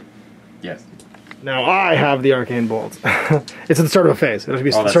 Yes. Now I have the Arcane Bolt. It's at the start of a phase. It'll be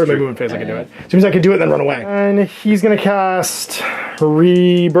the that's start of my true. movement phase I can do Yeah. it. So it means I can do it and then run away. And he's gonna cast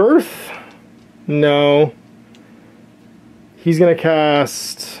Rebirth. No. He's gonna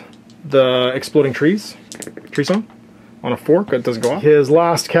cast the Exploding Trees. Tree Song. On a 4. It doesn't go off. His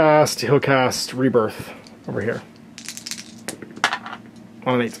last cast, he'll cast Rebirth over here.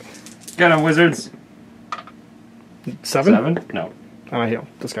 On an 8. Get him, wizards. 7? 7? No. And I heal.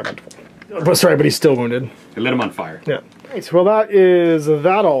 This guy back to full. But sorry, but he's still wounded. You lit him on fire. Yeah. Right, well that is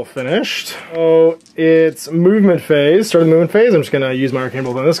that all finished. So it's movement phase, start of the movement phase. I'm just gonna use my arcane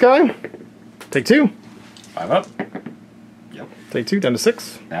bolt on this guy. Take 2. 5 up. Yep. Take 2, down to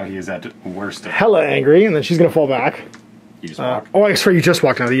 6. Now he is at worst. Hella angry, and then she's gonna fall back. You just walk. Oh, I swear you just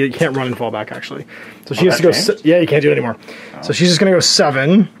walked now. You can't run and fall back actually. So she has to go. Yeah, you can't do it anymore. Oh. So she's just gonna go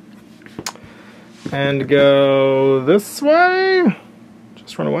 7 and go this way.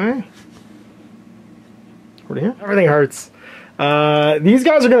 Just run away. Over to here. Everything hurts. These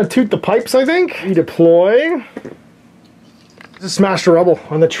guys are gonna toot the pipes, I think. Redeploy. Just smash the rubble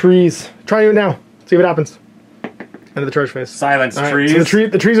on the trees. Try it now. See what happens. End of the charge phase. Silence trees. So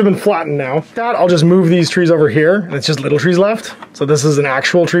the trees have been flattened now. I'll just move these trees over here, and it's just little trees left. So this is an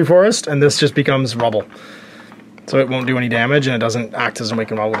actual tree forest, and this just becomes rubble. So it won't do any damage, and it doesn't act as a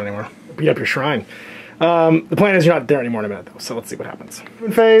making rubble anymore. Beat up your shrine. The plan is you're not there anymore in a minute, though, so let's see what happens.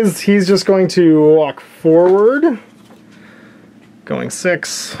 In phase, he's just going to walk forward. Going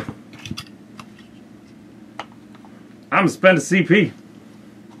 6. I'm gonna spend a CP.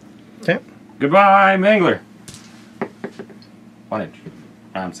 Okay. Goodbye, Mangler. 1 inch.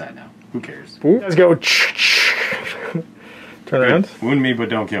 I'm sad now. Who cares? Ooh. Let's go. Turn around. Wound me, but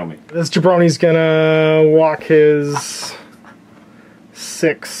don't kill me. This jabroni's gonna walk his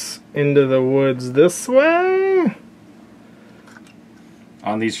 6 into the woods this way.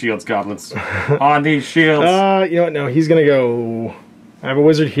 On these shields, goblins. On these shields. You know what? No, he's gonna go. I have a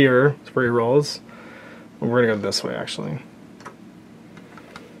wizard here. That's where he rolls. We're gonna go this way, actually.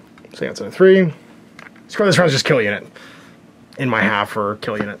 So that's a 3. Score this round's just kill unit. In my half or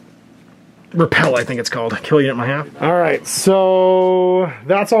kill unit. Repel, I think it's called. Kill unit in my half. Alright, so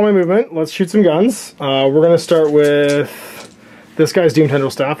that's all my movement. Let's shoot some guns. We're gonna start with this guy's Doom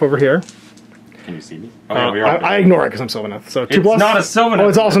Tendril Staff over here. Can you see me? Oh, yeah, we are. I ignore it because I'm Sylvaneth. So 2 plus. It's not a Sylvaneth. Oh,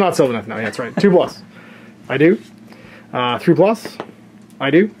 it's also not Sylvaneth. No, yeah, that's right. 2 plus. I do. 3 plus. I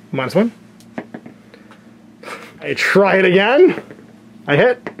do. -1. I try it again. I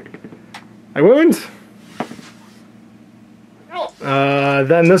hit. I wound.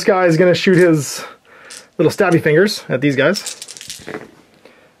 Then this guy is going to shoot his little stabby fingers at these guys.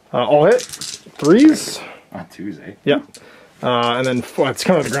 All hit. 3s. On 2s, eh? Yep. And then it's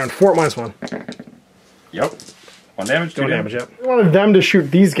coming to the ground. 4 -1. Yep. 1 damage, 2 damage. Yep. I wanted them to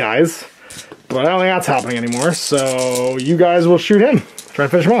shoot these guys, but I don't think that's happening anymore. So you guys will shoot him. Try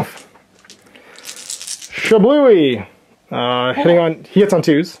and finish him off. Shablooey. He hits on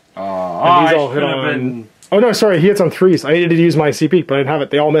 2s. And these all hit on. Oh no, sorry, he hits on 3s. I needed to use my CP, but I didn't have it.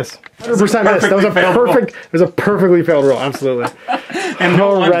 They all miss. 100% miss. That was a perfect. It was a perfectly failed roll. Absolutely. And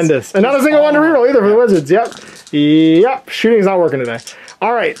horrendous. And not a single one to reroll either for the Wizards. Yep. Yep. Shooting's not working today.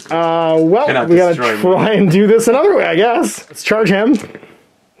 All right. Well, we gotta try and do this another way, I guess. Let's charge him.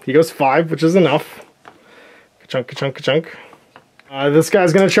 He goes 5, which is enough. Ka-chunk, ka-chunk, ka-chunk. This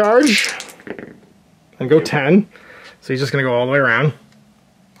guy's gonna charge and go 10. So he's just gonna go all the way around.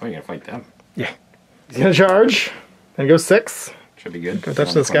 Oh, you're gonna fight them? Yeah. He's gonna charge and go 6. Should be good. Go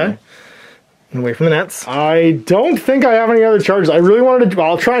touch this guy. And away from the nets. I don't think I have any other charges. I really wanted to. Well,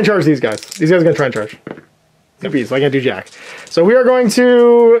 I'll try and charge these guys. These guys are gonna try and charge. CP, so I can't do jack. So we are going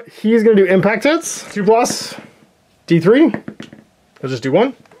to. He's gonna do impact hits. 2 plus. D3. I'll just do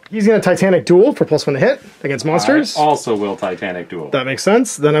 1. He's gonna Titanic Duel for +1 to hit against monsters. I also will Titanic Duel. That makes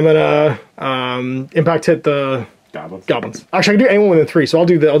sense. Then I'm gonna impact hit the goblins. Actually, I can do anyone within 3, so I'll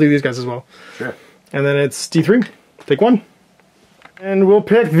do these guys as well. Sure. And then it's D3. Take 1. And we'll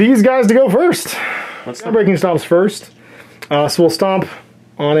pick these guys to go first. What's breaking stomps first. So we'll stomp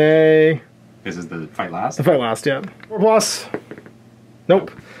on a. This is the fight last? The fight last, yeah. 4 plus.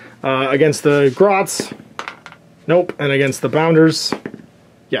 Nope. Against the Grots. Nope. And against the Bounders.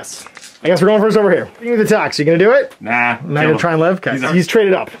 Yes. I guess we're going first over here. Beginning with attacks. You gonna do it? Nah. Not gonna try and live? Okay. He's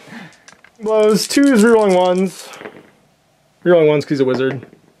traded up. Blows 2s, rerolling 1s. Rerolling 1s because he's a wizard.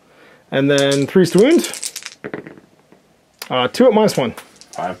 And then 3s to wound. 2 at -1.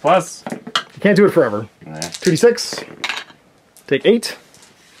 5 plus. You can't do it forever. Nah. 2d6. Take 8.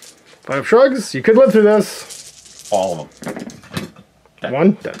 5 shrugs. You could live through this. All of them. Dead.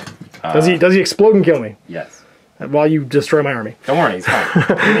 1 dead. Does he explode and kill me? Yes. While you destroy my army. Don't worry, he's fine.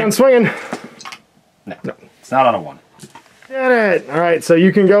 I'm swinging. No. It's not on a 1. Get it. All right, so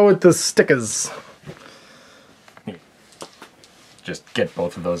you can go with the stickers. Just get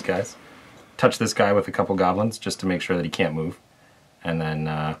both of those guys. Touch this guy with a couple goblins just to make sure that he can't move. And then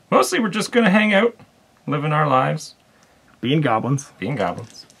mostly we're just going to hang out, living our lives. Being goblins. Being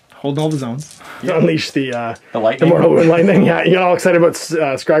goblins. Holding all the zones. Yeah. Unleash the lightning. The mortal wound lightning. Yeah, you get all excited about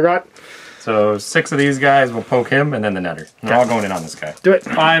Scrygrot. So 6 of these guys will poke him and then the netter. They're all going in on this guy. Do it.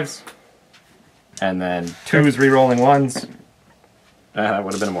 5s. And then 2's re-rolling 1s. That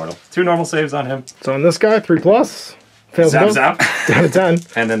would have been immortal. 2 normal saves on him. So on this guy, 3+. Fails Zap, both. zap. Down to 10.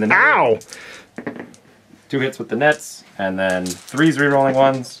 And then the Ow! 2 hits with the nets. And then 3's re-rolling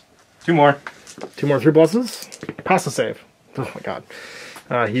 1s. 2 more. 2 more 3+. Pass the save. Oh my god.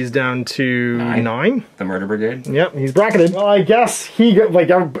 He's down to 9. The Murder Brigade. Yep, he's bracketed. Well, I guess he got, like,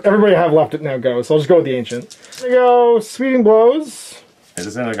 everybody I have left it now goes, so I'll just go with the Ancient. There we go, Sweeping Blows. Is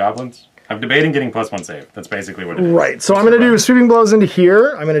this into the Goblins? I'm debating getting +1 save. That's basically what it is. Right, so I'm going to do Sweeping Blows into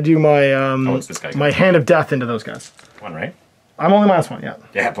here. I'm going to do my what's this guy my Hand of Death into those guys. 1, right? I'm only -1, yeah.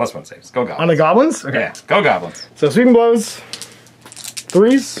 Yeah, +1 saves. Go Goblins. On the Goblins? Okay. Yeah, go Goblins. So Sweeping Blows,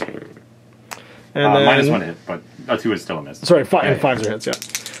 3s. And then, -1 hit, but a 2 is still a miss. sorry, 5s are hits, yeah.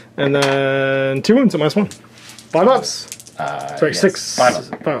 And then 2 wounds, so -1. 5 ups. Sorry, yes. 6. 5 ups.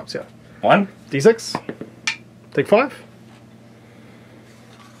 5 ups, yeah. 1. D6. Take 5.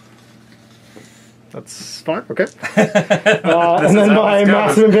 That's 5, okay. And then my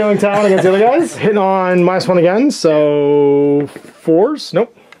Massive Impaling Talon against the other guys. Hitting on -1 again, so 4s.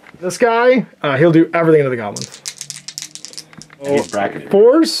 Nope. This guy, he'll do everything into the Goblins. And he's bracketed.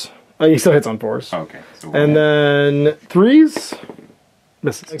 4s. He still hits on 4s. Okay. So And then 3s.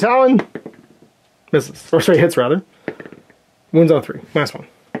 Misses. Talon. Misses. Or sorry, hits rather. Wounds on 3. -1.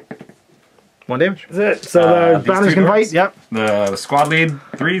 1 damage. That's it. So the banners can fight. Yep. The squad lead,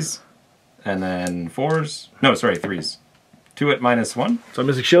 3s. And then 4s. No, sorry, 3s. 2 at -1. So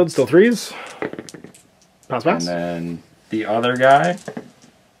Mystic Shield, still 3s. Pass. And then the other guy,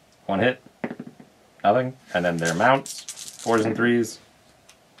 1 hit. Nothing. And then their mounts, 4s and 3s.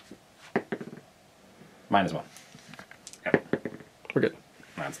 -1. Yep. We're good.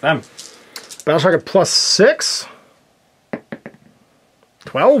 That's them. Battleshock at +6.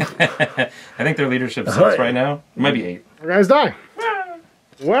 12. I think their leadership 6 right now. It might be 8. Our guys die.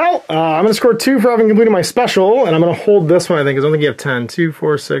 Well, I'm going to score 2 for having completed my special, and I'm going to hold this one, I think, because I don't think you have 10. 2,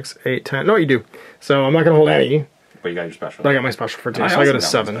 4, 6, 8, 10. No, you do. So I'm not going to hold any. But you got your special. But I got my special for 2, I so I also go to got my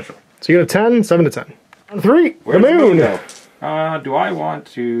 7. special. So you go to 10, 7 to 10. On 3, Where's the moon. go? Do I want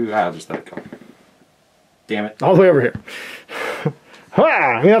to... I'll just let it go. Damn it. All the way over here.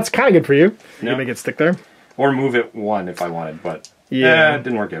 I mean, that's kind of good for you. You No. can make it stick there. Or move it 1 if I wanted, but... Yeah. It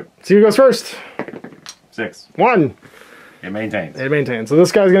didn't work out. So who goes first? 6. 1. It maintains. It maintains. So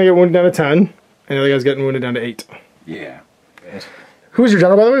this guy's going to get wounded down to 10, and the other guy's getting wounded down to 8. Yeah. Who's your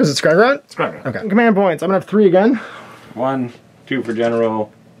general, by the way? Is it Scragrot? Scragrot. Okay. Command points. I'm going to have 3 again. 1, 2 for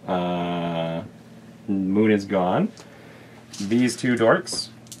general. Moon is gone. These 2 dorks.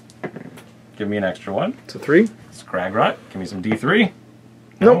 Give me an extra 1. So 3. Scragrot. Give me some D3.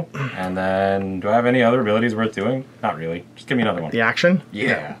 Nope. And then, do I have any other abilities worth doing? Not really. Just give me another one. The action?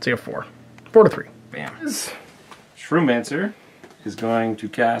 Yeah. So you have 4. 4 to 3. Bam. Shroomancer is going to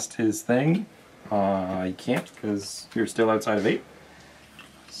cast his thing. He can't because you're still outside of 8.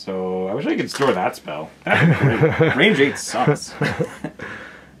 So I wish I could store that spell. That'd be great. Range 8 sucks.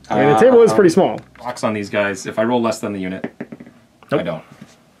 I mean, the table is pretty small. Box on these guys. If I roll less than the unit, Nope. I don't.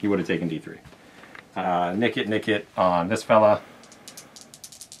 He would have taken D3. Nick it on this fella.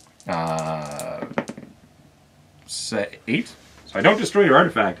 Say 8. So I don't destroy your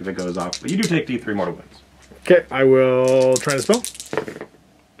artifact if it goes off, but you do take D3 mortal wounds. Okay, I will try to spell.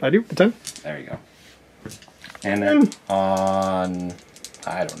 I do, a 10. There you go. And then on,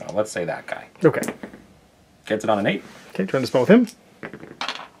 I don't know, let's say that guy. Okay. Gets it on an 8. Okay, trying to spell with him.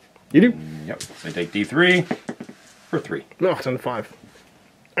 You do. Yep. So I take D3 for 3. No, it's on 5.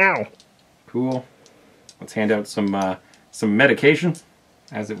 Ow. Cool. Let's hand out some medication,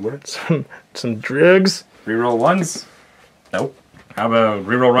 as it were. Some drugs. Reroll 1s? Nope. How about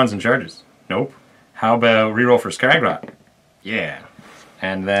reroll runs and charges? Nope. How about reroll for Skagrot? Yeah.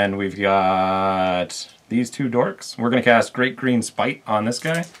 And then we've got these 2 dorks. We're going to cast Great Green Spite on this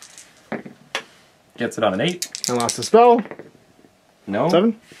guy. Gets it on an 8. I lost the spell. No.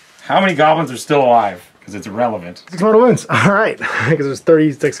 7. How many goblins are still alive? Because it's irrelevant. 6 mortal wounds. All right. Because there's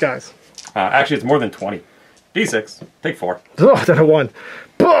 36 guys. Actually, it's more than 20. D6. Take 4. Oh, down to 1.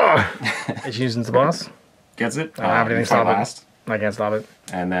 Is she using the boss? Gets it. I don't have anything to stop it. I can't stop it.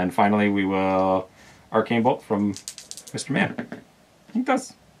 And then finally we will Arcane Bolt from Mr. Man. I think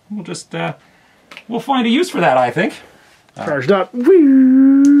that's... We'll just... we'll find a use for that, I think. Charged up.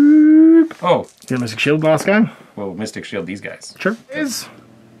 Whoop. Oh. You Mystic Shield boss guy? We'll Mystic Shield these guys. Sure. Is.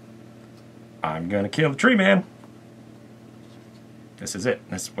 I'm gonna kill the tree man. This is it.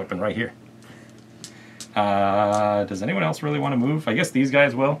 This weapon right here. Does anyone else really want to move? I guess these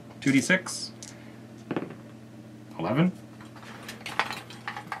guys will. 2d6. 11.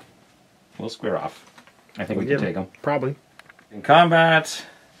 We'll square off. I think we can take them. Probably. In combat,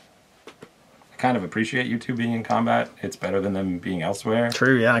 kind of appreciate you two being in combat. It's better than them being elsewhere.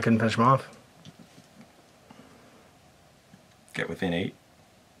 True, yeah, I couldn't finish them off. Get within 8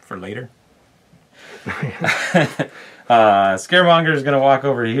 for later. Scaremonger is going to walk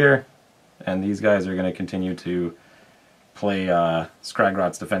over here, and these guys are going to continue to play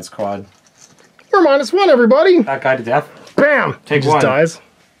Scragrot's defense quad. We're -1, everybody. That guy to death. Bam! Take he just one. dies.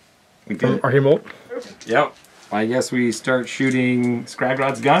 We did. Arcane Bolt. Yep. I guess we start shooting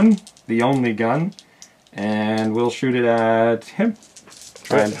Scragrot's gun, the only gun, and we'll shoot it at him.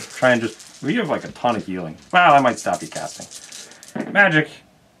 Try and just... We have like a ton of healing. Well, I might stop you casting. Magic.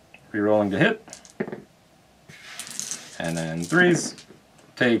 Rerolling to hit. And then 3s.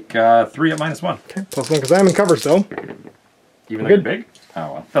 Take 3 at -1. Okay, +1 because I'm in cover still. Even though you're big?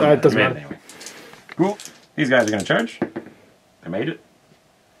 Oh well. It doesn't matter. Anyway. Cool. These guys are going to charge. They made it.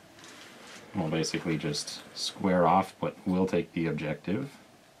 We'll basically just square off, but we'll take the objective.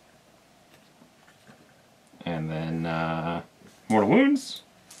 And then mortal wounds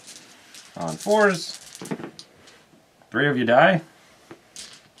on 4s. 3 of you die,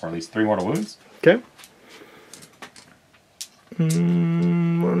 or at least 3 mortal wounds. Okay.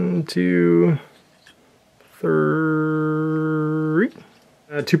 1, 2, 3.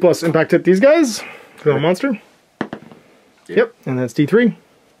 2+ impact hit these guys. Kill a monster. Yep, and that's D3.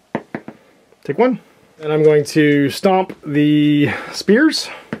 Take 1. And I'm going to stomp the spears.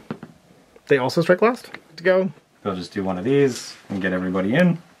 They also strike last. Good to go. We'll just do one of these and get everybody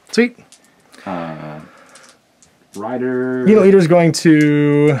in. Sweet. Rider. Unit leader's going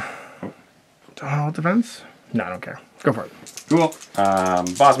to... defense? No, I don't care. Go for it. Cool.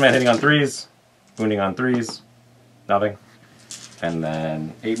 Boss man hitting on 3s. Wounding on 3s. Nothing. And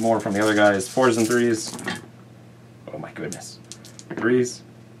then 8 more from the other guys. 4s and 3s. Oh my goodness. 3s.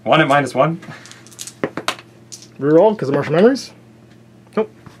 1 at -1. Reroll because of martial memories.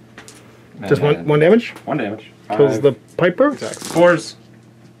 Nope. And Just one damage. 1 damage. Kills the piper. 4s.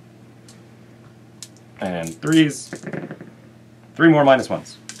 And 3s. 3 more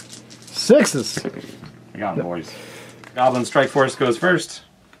 -1s. 6s. We got them, boys. Goblin Strike Force goes first.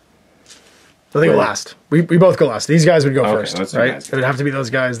 I think go last. We both go last. These guys would go first, let's right? guys. It would have to be those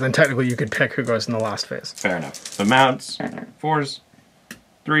guys. Then technically you could pick who goes in the last phase. Fair enough. So mounts, 4s,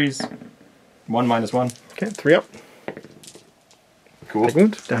 3s, 1 -1. Okay, 3 up. Cool. Take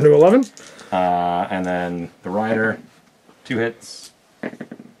wound. Down to 11. And then the rider, 2 hits.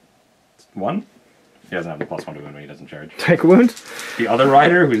 1. He doesn't have the +1 to wound when he doesn't charge. Take a wound. The other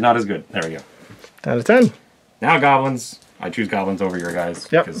rider, who's not as good. There we go. Down to 10. Now goblins. I choose goblins over your guys.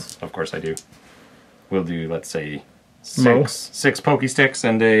 Yep. Because, of course, I do. We'll do, let's say, Mo. 6 pokey sticks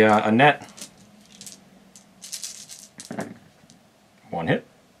and a net. 1 hit.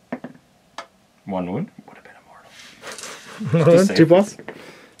 1 wound. Would have been immortal. 2+.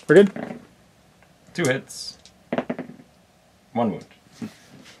 We're good. 2 hits. 1 wound.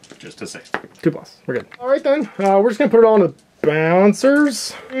 Just to save. 2+. We're good. All right then. We're just gonna put it all into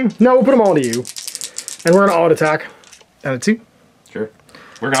bouncers. No, we'll put them all to you, and we're gonna auto attack. Down to 2. Sure.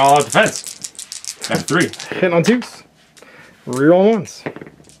 We're gonna all out defense. Down to 3. Hitting on 2s. Reroll 1s.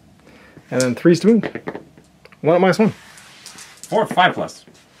 And then 3s to wound. 1 at -1. 4, 5+.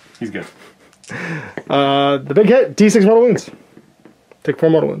 He's good. The big hit, D6 mortal wounds. Take 4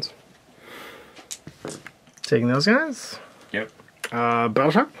 mortal wounds. Taking those guys. Yep.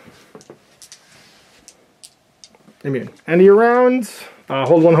 Battle shock. Immune. End of your round.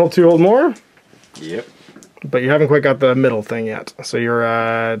 Hold 1, hold 2, hold more. Yep. But you haven't quite got the middle thing yet. So you're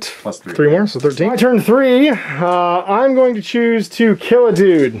at +3. 3 more, so 13. My turn 3. I'm going to choose to kill a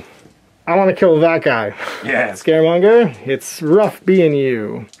dude. I want to kill that guy. Yeah. Scaremonger, it's rough being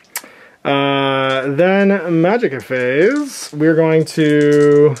you. Then Magicka phase. We're going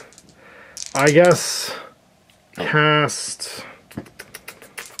to, I guess, cast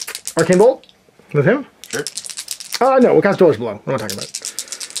Arcane Bolt with him. Sure. No, we'll cast Doors Below. What am I talking about?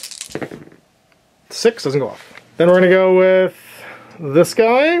 6 doesn't go off. Then we're going to go with this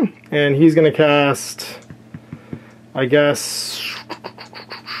guy, and he's going to cast, I guess...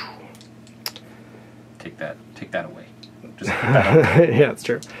 Take that away. Just put that away. Yeah, it's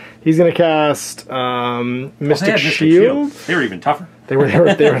true. He's going to cast Mystic Shield. They were even tougher. They were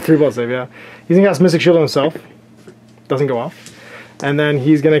 3+ save, yeah. He's going to cast Mystic Shield on himself. Doesn't go off. And then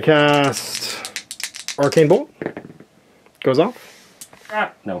he's going to cast Arcane Bolt. Goes off.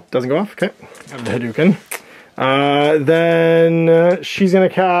 No. Doesn't go off. Okay. Got the Hadouken. Then she's going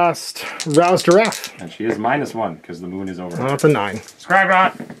to cast Rouse to Wrath. And she is -1 because the moon is over. Oh, that's a 9.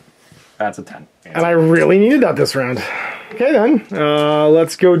 Scragrot. That's a 10. Yeah. And I really needed that this round. Okay then,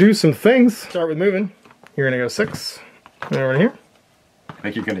 let's go do some things. Start with moving. You're going to go 6. And over here. I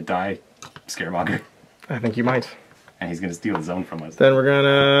think you're going to die Scaremonger. I think you might. And he's going to steal the zone from us. Then we're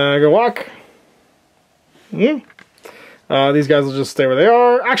gonna go walk. These guys will just stay where they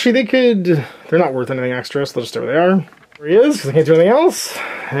are. Actually, they could... They're not worth anything extra, so they'll just stay where they are. There he is, because I can't do anything else.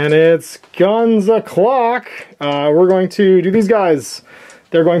 And it's guns o'clock. We're going to do these guys.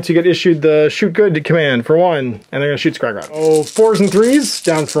 They're going to get issued the shoot good command for 1, and they're going to shoot Scrag Rat. Oh, 4s and 3s,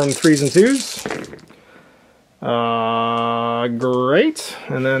 down from 3s and 2s. Great.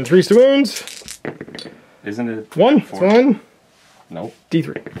 And then 3s to wounds. Isn't it 1, it's 1. Nope.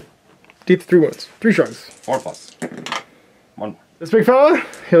 D3. D3 wounds. 3 shrugs. 4 plus. 1 more. This big fella,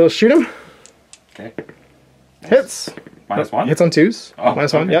 he'll shoot him. Okay. Nice. Hits. -1? Hits on 2s. Oh,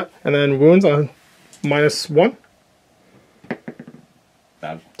 -1, okay. yep. And then wounds on -1.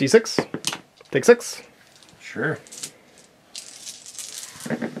 Bad. D6. Take 6. Sure.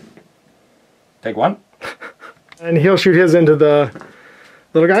 Take 1. And he'll shoot his into the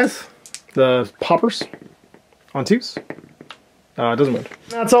little guys. The poppers. On 2s. Doesn't wound.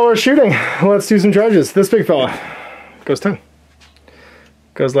 That's all we're shooting. Let's do some charges. This big fella goes 10.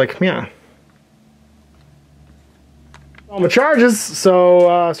 Goes like, meow. All the charges,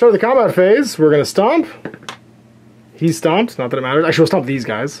 so start the combat phase. We're going to stomp. He's stomped, not that it matters. Actually, we'll stomp these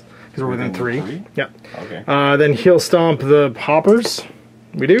guys, because we're within 3. Yep. Okay. Then he'll stomp the hoppers.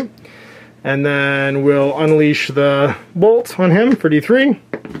 We do. And then we'll unleash the bolt on him for D3.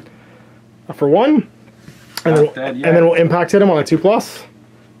 For 1. And then we'll impact hit him on a 2+.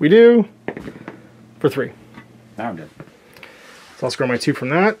 We do. For 3. Now I'm dead. So I'll score my 2 from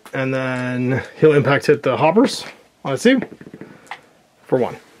that. And then he'll impact hit the hoppers on a 2. For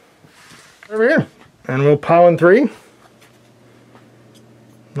 1. Over here. And we'll pile in 3.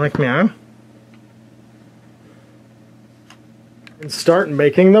 Like meow. And start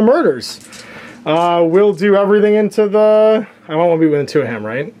making the murders. We'll do everything into the... I won't be within 2 of him,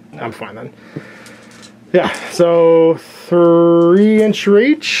 right? No. I'm fine then. Yeah, so 3-inch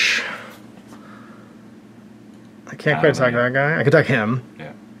reach. I can't quite attack that guy. I can attack him.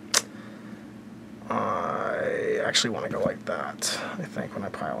 Yeah. I actually want to go like that, I think, when I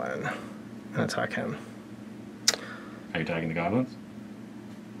pile in and attack him. Are you attacking the goblins?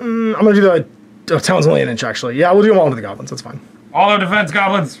 I'm going to do the... Oh, Talon's only 1 inch, actually. Yeah, we'll do them all into the goblins. That's fine. All our defense,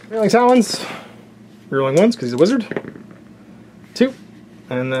 goblins! Reeling Talons. Rerolling 1s, because he's a wizard. 2.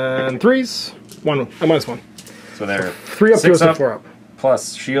 And then 3s. 1. -1. So they're 3 up, 2 up, 4 up.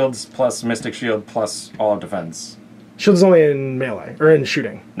 Plus shields, plus mystic shield, plus all of defense. Shields is only in melee, or in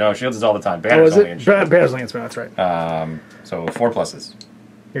shooting. No, shields is all the time. Oh, Banner's is only in it? shooting. Banner's only against melee, that's right. So 4 pluses.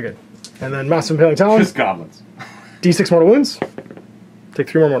 You're good. And then Massive Impaling Talon. Just goblins. D6 mortal wounds. Take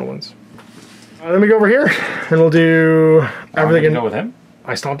 3 more mortal wounds. Then we go over here, and we'll do everything in... go with him?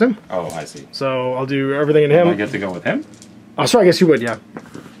 I stomped him. Oh, I see. So I'll do everything in him. I get to go with him? Oh, sorry, I guess you would, yeah.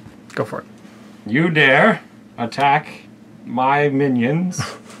 Go for it. You dare attack my minions.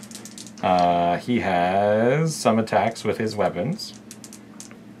 He has some attacks with his weapons.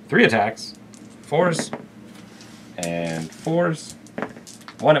 3 attacks. 4s. And 4s.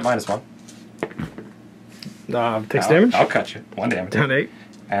 1 at -1. Takes damage. I'll cut you. 1 damage. Down to 8.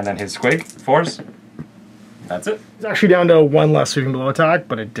 And then his squig. 4s. That's it. It's actually down to 1 less sweeping blow attack,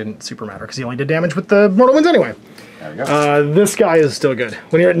 but it didn't super matter because he only did damage with the mortal wounds anyway. There we go. This guy is still good.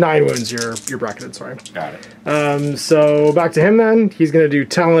 When you're at 9 wounds, you're bracketed, sorry. Got it. So back to him then. He's going to do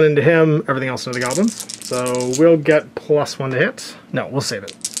Talon into him, everything else into the goblins. So we'll get +1 to hit. No, we'll save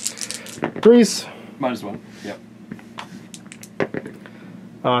it. 3s. -1. Yep.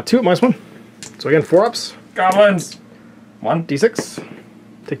 2 at -1. So again, 4 ups. Goblins! 1. D6.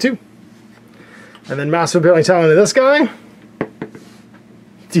 Take 2. And then Massive Impaling Talon into this guy.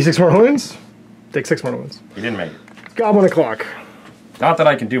 D6 mortal wounds. Take 6 mortal wounds. He didn't make it. Goblin o'clock. Not that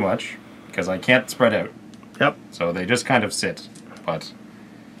I can do much, because I can't spread out. Yep. So they just kind of sit. But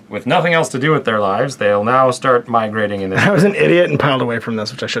with nothing else to do with their lives, they'll now start migrating in this. I was an idiot and piled away from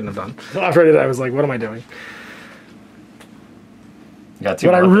this, which I shouldn't have done. So after I did it, I was like, what am I doing? Got 2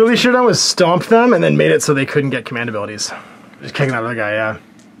 What I more really should have done was stomp them and then made it so they couldn't get command abilities. Just kicking that other guy, yeah.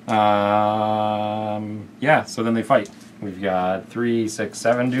 Yeah, so then they fight. We've got 3, 6,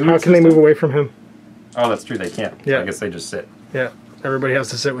 7 dudes. How can they move away from him? Oh, that's true, they can't. Yeah. I guess they just sit. Yeah, everybody has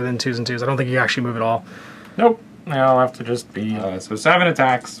to sit within 2s and 2s. I don't think you can actually move at all. Nope. I'll have to just be... so 7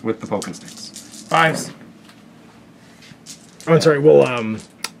 attacks with the poking sticks. 5s. Oh, I'm sorry, we'll,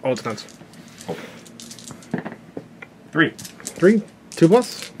 all defense. Okay. 3. 3,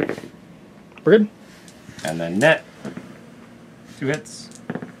 2+. We're good. And then net. 2 hits.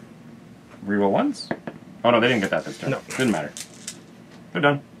 Reroll 1s. Oh no, they didn't get that this turn. No. Didn't matter. They're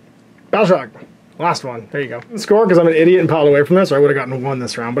done. Battle shock. Last one. There you go. Score, because I'm an idiot and piled away from this, or I would have gotten 1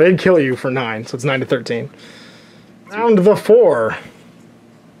 this round. But I did kill you for 9, so it's 9 to 13. Round the 4.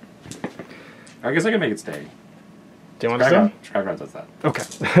 I guess I can make it stay. Do you want to stay? Scragground does that.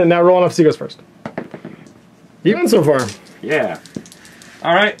 Okay. Now roll enough so he goes first. Even so far. Yeah.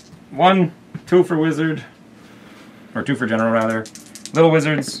 Alright. 1, 2 for wizard. Or 2 for general, rather. Little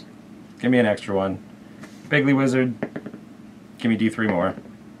wizards. Give me an extra 1. Bigly wizard. Give me D3 more.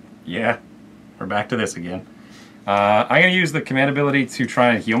 Yeah. We're back to this again. I'm going to use the command ability to try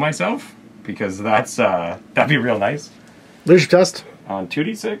and heal myself. Because that's, that'd be real nice. Leadership test. On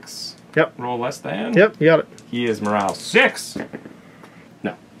 2d6. Yep. Roll less than. Yep, you got it. He is morale 6.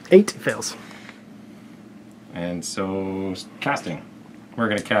 No. 8 fails. And so, casting. We're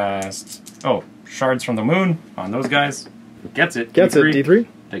going to cast, Shards from the Moon on those guys. Gets it. Gets D3. it. D3.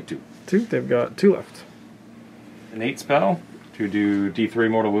 Take 2. 2. They've got 2 left. Innate spell to do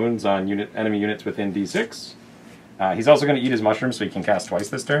D3 mortal wounds on enemy units within D6. He's also going to eat his mushroom so he can cast twice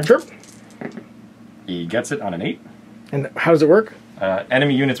this turn. Sure. He gets it on an 8. And how does it work?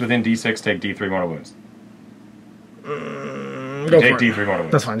 Enemy units within D6 take D3 mortal wounds. Go take for it. D3 mortal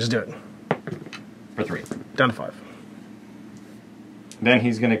wounds. That's fine, just do it. For 3. Down to 5. Then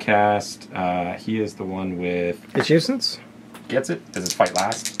he's going to cast, he is the one with... It's nuisance? Gets it. Does his fight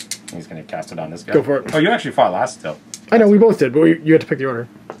last? He's going to cast it on this guy. Go for it. Oh, you actually fought last still. I know, we both did, but you had to pick the order.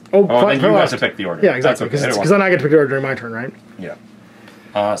 Oh, then you got to pick the order. Yeah, exactly. Because then I get to pick the order during my turn, right? Yeah.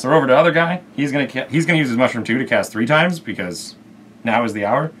 So we're over to the other guy. He's gonna use his mushroom too to cast 3 times because now is the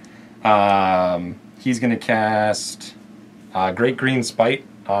hour. He's gonna cast Great Green Spite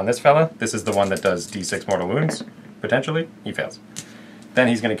on this fella. This is the one that does D6 mortal wounds potentially. He fails. Then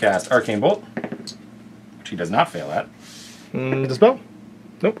he's gonna cast Arcane Bolt, which he does not fail at. Dispel?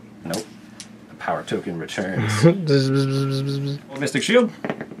 Nope. Nope. The power token returns. Mystic Shield,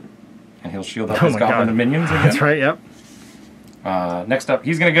 and he'll shield up his goblin and minions again. That's right. Yep. Next up,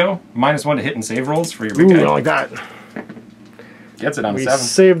 he's going to go -1 to hit and save rolls for your big Ooh, guy. I like that. Gets it on we 7.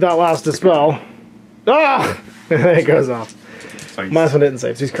 Saved that last dispel. Ah! It goes off. So -1 hit and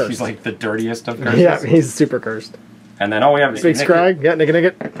saves. He's cursed. He's like the dirtiest of curses. Yeah, he's super cursed. And then all we have is Big Scrag. Yeah, nick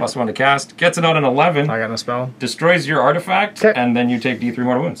it. +1 to cast. Gets it on an 11. I got no spell. Destroys your artifact, and then you take D3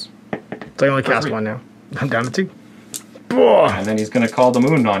 mortal wounds. So I only cast 1 now. I'm down to 2. And then he's going to call the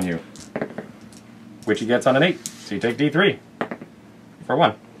moon on you, which he gets on an 8. So you take D3 for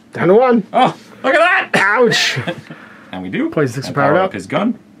 1. Down to 1. Oh, look at that! Ouch! And we do. Plays 6 and powered power up. his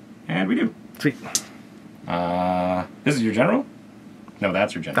gun, and we do. Sweet. This is your general? No,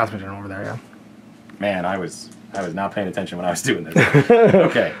 that's your general. That's my general over there, yeah. Man, I was not paying attention when I was doing this.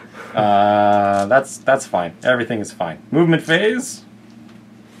 Okay. That's fine. Everything is fine. Movement phase.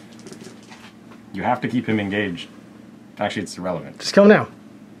 You have to keep him engaged. Actually, it's irrelevant. Just kill him now.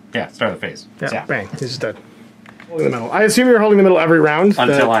 Yeah, start of the phase. Yeah, bang. He's just dead. Holding the middle. I assume you're holding the middle every round.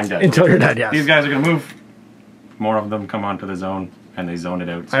 Until I'm dead. Until you're dead, yeah. These guys are going to move. More of them come onto the zone, and they zone it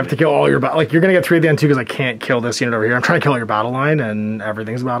out. So I have to kill all your... Like, you're going to get 3 at the end, too, because I can't kill this unit over here. I'm trying to kill your battle line, and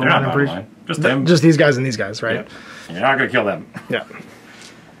everything's battle line, I'm pretty sure. Just them. Just these guys and these guys, right? Yeah. You're not going to kill them. Yeah.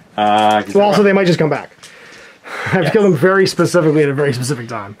 Well, also, they might just come back. I have to kill them very specifically at a very specific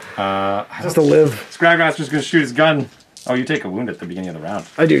time. Just to live. Scraggrass just going to shoot his gun. Oh, you take a wound at the beginning of the round.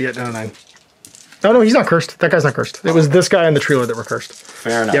 I do, yeah, no, 9. Oh, no, he's not cursed. That guy's not cursed. It was this guy and the tree lord that were cursed.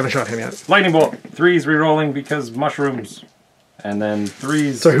 Fair enough. You haven't shot him yet. Lightning bolt. 3's re-rolling because mushrooms. And then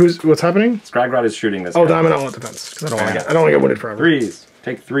 3's... So what's happening? Scraggrot is shooting this guy. guy. I'm in all defense, because I don't want to get wounded forever. 3's.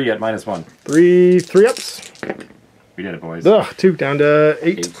 Take 3 at -1. 3 ups. We did it, boys. Ugh, 2 down to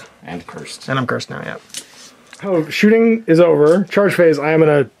 8. And cursed. And I'm cursed now, yeah. Oh, shooting is over. Charge phase, I am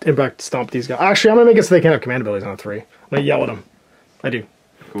going to impact stomp these guys. Actually, I'm going to make it so they can't have command abilities on a 3. I'm going to yell at them. I do.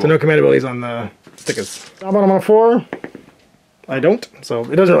 Cool. So no command abilities on the stickers. Stomp on them on a 4. I don't. So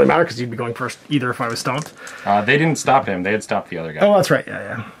it doesn't really matter because you'd be going first either if I was stomped. They didn't stop him. They had stopped the other guy. Oh, that's right.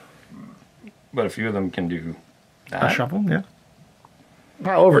 Yeah. But a few of them can do that. A shuffle, yeah.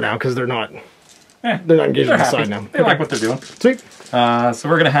 Pile over now because they're not... they're not engaged on the side now. They like what they're doing. Sweet. So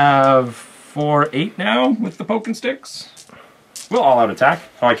we're going to have 4-8 now with the poking sticks. We'll all out attack.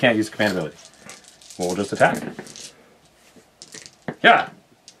 Oh, I can't use command ability. We'll just attack. Yeah.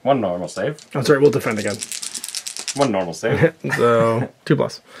 1 normal save. I'm sorry, we'll defend again. 1 normal save. So,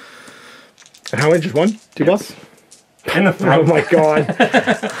 2+. And how many? Just 1? 2+? In the throat. Oh my god.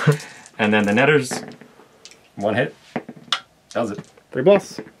 And then the netters. 1 hit. Does it.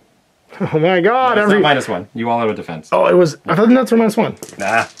 3+. Oh my god. No, it's not -1. You all out of defense. Oh, it was... I thought the nets were -1.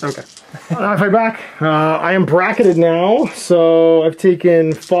 Nah. Okay. I fight back. I am bracketed now, so I've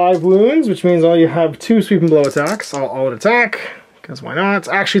taken 5 wounds, which means I'll have 2 sweep and blow attacks. I'll out attack, because why not?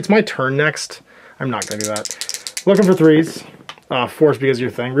 Actually, it's my turn next. I'm not going to do that. Looking for 3s. 4s because of your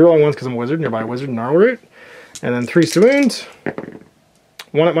thing. Rerolling 1s because I'm a wizard. Nearby wizard, Gnarlroot. And then 3s to wound.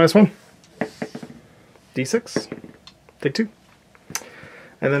 1 at -1. D6. Take 2.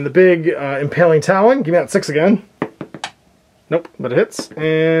 And then the big Impaling Talon. Give me that 6 again. Nope, but it hits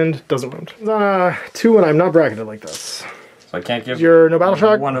and doesn't wound. 2 and I'm not bracketed like this. So I can't give your no battle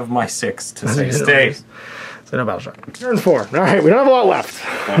shock? one of my 6 to say stay. So no battle shock. Turn 4. Alright, we don't have a lot left.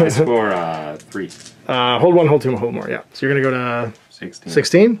 I score 3. Hold 1, hold 2, hold more, yeah. So you're gonna go to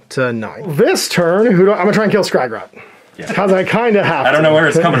 16 to 9. This turn, I'm gonna try and kill Scragrat. Yeah. Because I kinda have to. I don't know where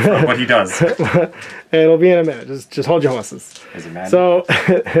it's coming from, but he does. It'll be in a minute. Just hold your horses. Is it magic? So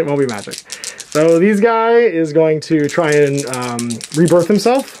it won't be magic. So these guy is going to try and rebirth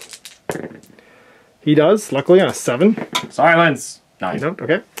himself. He does, luckily on a 7. Silence. 9. Nope,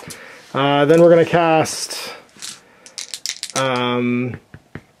 okay. Then we're gonna cast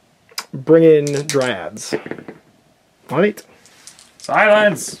bring in Dryads. On 8.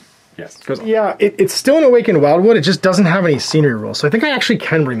 Silence. Yes. Yeah, it's still an Awakened Wildwood, it just doesn't have any scenery rules. So I think I actually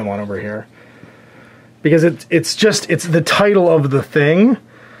can bring them on over here. Because it's the title of the thing,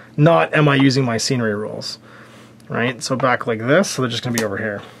 not am I using my scenery rules. Right? So back like this, so they're just gonna be over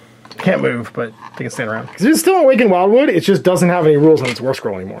here. Can't move, but they can stand around. Because it's still an Awakened Wildwood, it just doesn't have any rules on its war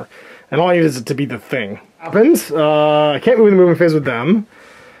scroll anymore. And all I need is it to be the thing. Happens. I can't move in the movement phase with them.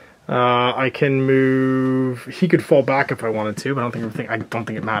 I can move. He could fall back if I wanted to, but I don't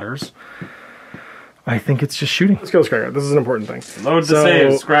think it matters. I think it's just shooting. Let's go, Scragrat. This is an important thing. Load the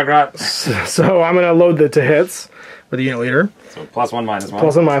save, Scragrat. So I'm gonna load the to hits with the unit leader. So +1, -1.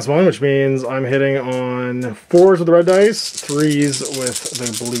 +1, -1, which means I'm hitting on 4s with the red dice, 3s with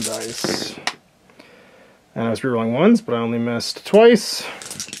the blue dice. And I was rerolling 1s, but I only missed twice.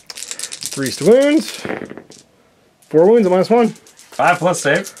 3s to wound. 4 wounds at -1. 5 plus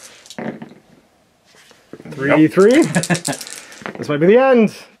save. 3, 3. This might be the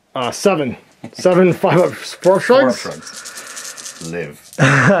end. 7. 7, 5 up, 4 shrugs. 4 shrugs. Live.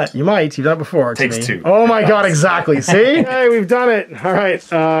 You might. You've done it before. Takes to me. 2. Oh my god, exactly. See? Hey, we've done it. All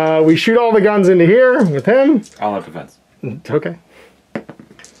right. We shoot all the guns into here with him. All out defense. Okay.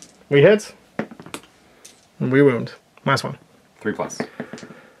 We hit. And we wound. -1. 3 plus.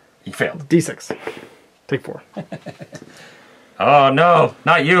 He failed. D6. Take 4. Oh no,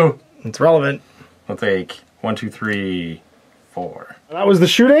 not you. It's relevant. I'll take 1, 2, 3, 4. That was the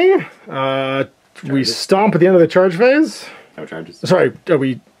shooting. We stomp at the end of the charge phase. No charges. Sorry,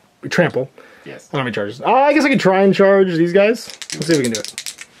 we trample. Yes. I don't have any charges. I guess I could try and charge these guys. Let's see if we can do it.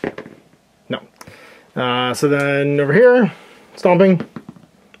 No. So then over here, stomping.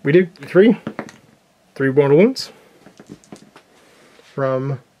 We do 3. 3 mortal wounds.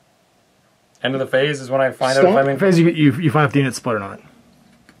 From end of the phase is when I find out if I'm in phase. You find if the unit's split or not.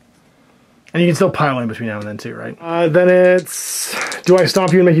 And you can still pile in between now and then too, right? Then it's, do I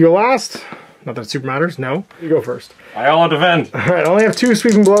stomp you and make you go last? Not that it super matters. No. You go first. I all defend. All right, I only have 2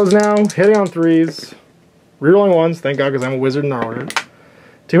 sweeping blows now. Hitting on 3s. Rerolling 1s, thank God, because I'm a wizard and Gnarlroot.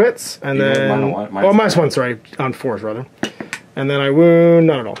 2 hits, and you then... -1, sorry. On 4s, rather. And then I wound...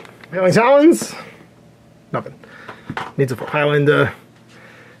 Not at all. Hailing Talons. Nothing. Needs a Highland to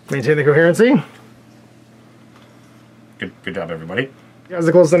maintain the coherency. Good job, everybody. You guys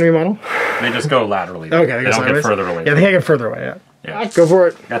the closest enemy model? They just go laterally. Okay, they don't get further away. Yeah, they can't get further away, yeah. Go for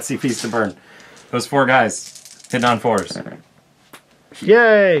it. Got CPs to burn. Those 4 guys. Hitting on 4s.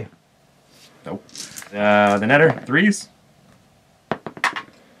 Yay! Nope. The netter, 3s?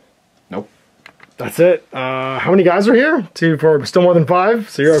 Nope. That's it. How many guys are here? 2 for still more than 5,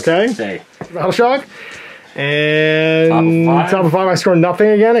 so you're okay. Stay. Battle shock. And top of 5, I score nothing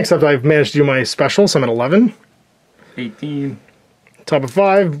again, except I've managed to do my special, so I'm at 11. 18. Top of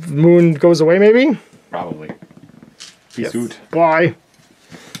 5, moon goes away maybe? Probably. Peace out. Bye.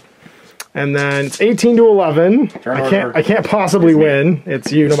 And then it's 18 to 11. I can't possibly win.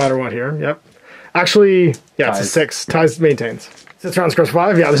 It's you no matter what here. Yep. Actually, yeah, it's a 6. Ties maintains. 6 rounds scores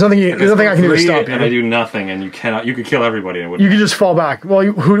 5. Yeah, there's nothing I can do to stop you. And I do nothing, and you cannot. You could kill everybody. And you could just fall back. Well,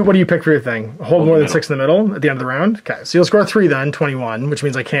 what do you pick for your thing? Hold more than 6 in the middle at the end of the round. Okay, so you'll score 3 then, 21, which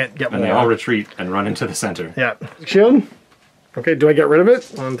means I can't get more. And they all retreat and run into the center. Yeah. Shield. Okay, do I get rid of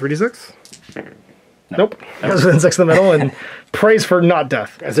it on 3d6? No. Nope. Goes within 6 in the middle and prays for not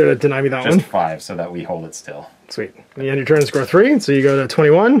death. Is there to deny me that one? Just 5 so that we hold it still. Sweet. And you end your turn and score 3, so you go to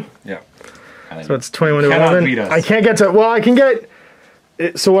 21. Yeah. So it's 21 to 11. Beat us. I can't get to, well, I can get,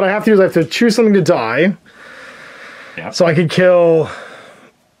 so what I have to do is I have to choose something to die. Yeah. So I could kill,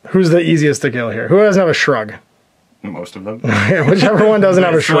 who's the easiest to kill here? Who doesn't have a shrug? Most of them. Whichever one doesn't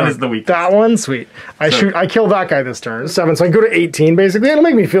have a shrug. One is the weakest. That one, sweet. I kill that guy this turn. 7, so I go to 18 basically. It'll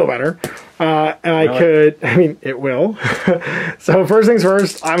make me feel better. It will. So first things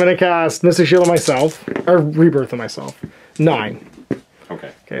first, I'm gonna cast Mystic Shield on myself, or Rebirth on myself. 9.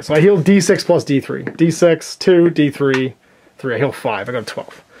 Okay, so I heal D6 plus D3. D6, 2, D3, 3. I heal 5. I go to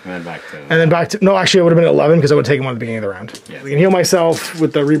 12. And then back to... No, actually, it would have been 11 because I would take him on at the beginning of the round. Yeah. I can heal myself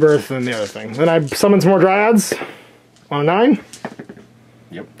with the Rebirth and the other thing. Then I summon some more Dryads on a 9.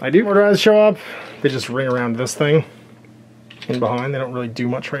 Yep. I do. More Dryads show up. They just ring around this thing in behind. They don't really do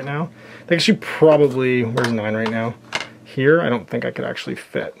much right now. They should probably... Where's 9 right now? Here, I don't think I could actually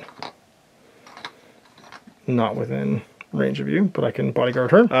fit. Not within range of you, but I can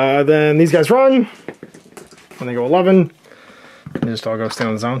bodyguard her. Then these guys run, and they go 11. They just all go stay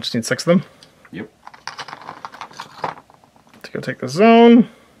on the zone. Just need 6 of them. Yep. To go take the zone.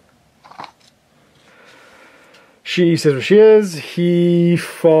 She says where she is. He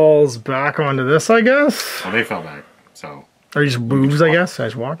falls back onto this, I guess. Well, they fell back, so... Or he just moves, I guess. I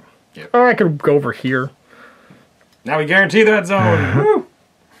just walk. Yep. Or I could go over here. Now we guarantee that zone! Woo!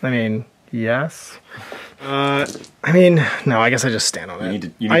 I mean, yes. No, I guess I just stand on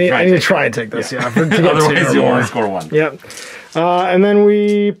it. I need to try and take this, Otherwise you'll only score 1. Yep. And then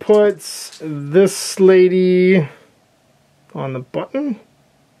we put this lady on the button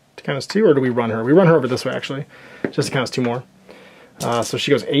to count as 2, or do we run her? We run her over this way, actually, just to count as 2 more. So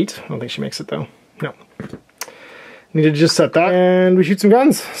she goes 8. I don't think she makes it, though. No. Need to just set that, and we shoot some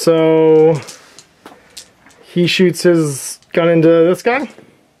guns. So he shoots his gun into this guy.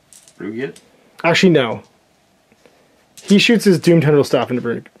 Brugit? Actually, no. He shoots his Doom Tendril Staff into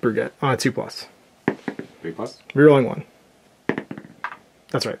Brugit on a 2+. 3+? Rerolling 1.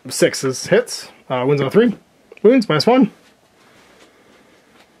 That's right. 6 is hits. Wins on a 3. Wounds, -1.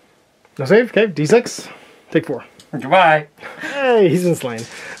 No save. Okay, D6. Take 4. Goodbye. Hey, he's been slain.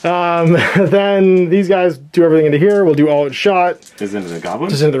 Then these guys do everything into here. We'll do all out shot. Is into the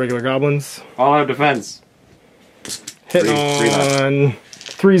goblins? Just into the regular goblins. All out defense. Hit on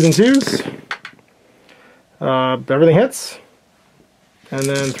 3s and 2s. Everything hits. And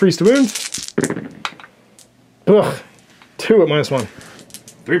then 3s to wound. Ugh. 2 at -1.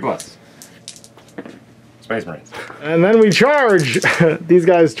 3+. Space Marines. And then we charge. These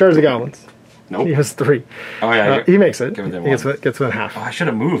guys charge the goblins. Nope. He has 3. Oh yeah. He makes it. He gets within half. Oh, I should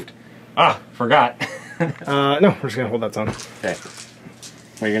have moved. Ah, forgot. No, we're just gonna hold that zone. Okay.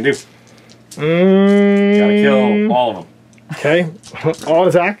 What are you gonna do? Gotta kill all of them. Okay. All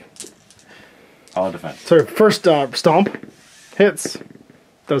attack. All defense. So first stomp hits.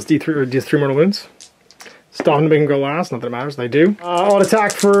 Does D3 or deals 3 mortal wounds. Stomp to make him go last. Not that it matters. They do. All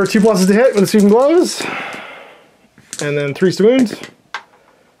attack for 2 pluses to hit when the sweeping blows. And then 3s to wound.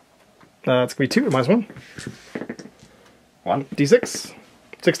 It's gonna be 2 at -1. 1. D6.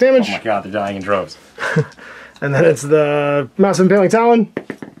 6 damage. Oh my god, they're dying in droves. And then it's the Massive Impaling Talon.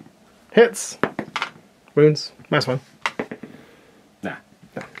 Hits. Wounds. -1.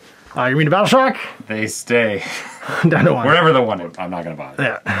 Nah. You mean to Battle Shock? They stay. Down to 1. Wherever the 1 is, I'm not gonna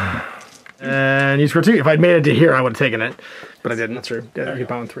bother. Yeah. And you score 2. If I'd made it to here, I would have taken it. But I didn't. That's true. Yeah, you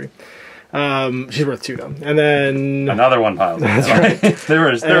pound 3. She's worth 2 though. And then another 1 piles. That's right. there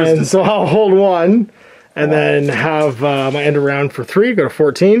was so I'll hold 1 and then have my end around for 3, go to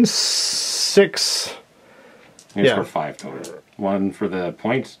 14. 6. You score 5 total. 1 for the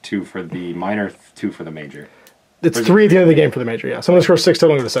point, 2 for the minor, 2 for the major. It's 3 at the end of the game for the major, yeah. So I'm gonna score 6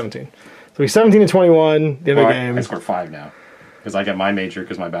 total and go to 17. So we 17 and 21, the end of the game. I scored 5 now. Because I get my major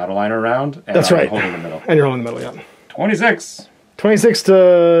because my battle line are around, and that's I'm right. holding the middle. And you're holding the middle, yeah. 26. 26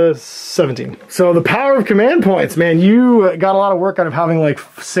 to 17. So the power of command points, man, you got a lot of work out of having like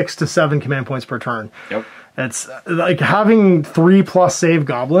 6 to 7 command points per turn. Yep. It's like having 3+ save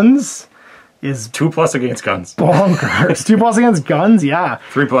goblins is 2+ against guns. Bonkers. 2+ against guns, yeah.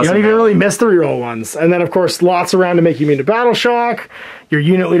 3+. You don't even really miss the reroll ones. And then of course lots around to make you immune to battle shock. Your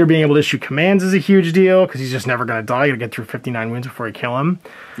unit leader being able to issue commands is a huge deal because he's just never going to die. You got to get through 59 wounds before you kill him.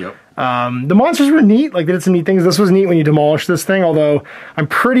 Yep. The monsters were neat. Like they did some neat things. This was neat when you demolished this thing. Although I'm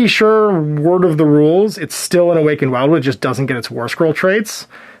pretty sure, word of the rules, it's still an Awakened Wildwood. It just doesn't get its War Scroll traits.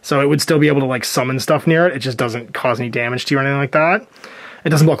 So it would still be able to like summon stuff near it. It just doesn't cause any damage to you or anything like that. It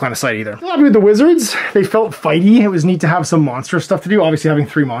doesn't block line of sight either. Happy with the wizards. They felt fighty. It was neat to have some monster stuff to do. Obviously having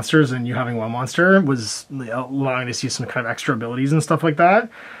 3 monsters and you having 1 monster was allowing us to use some kind of extra abilities and stuff like that.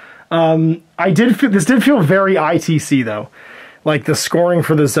 This did feel very ITC though. Like the scoring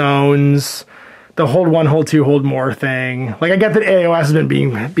for the zones, the hold one, hold two, hold more thing. Like, I get that AOS has been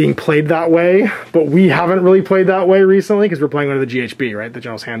being played that way, but we haven't really played that way recently because we're playing under the GHB, right? The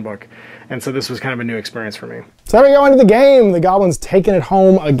General's Handbook. And so this was kind of a new experience for me. So there we go into the game. The Goblins taking it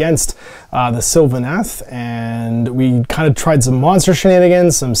home against the Sylvaneth, and we kind of tried some monster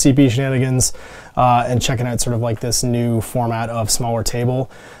shenanigans, some CP shenanigans, and checking out sort of like this new format of smaller table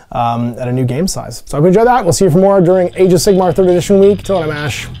at a new game size. So I hope you enjoyed that. We'll see you for more during Age of Sigmar 3rd Edition week. Till then, I'm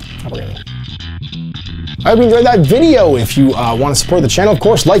Ash. Have a good one. I hope you enjoyed that video. If you want to support the channel, of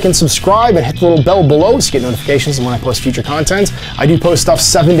course, like and subscribe and hit the little bell below so you get notifications when I post future content. I do post stuff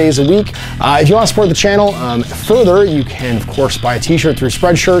 7 days a week. If you want to support the channel further, you can, of course, buy a t-shirt through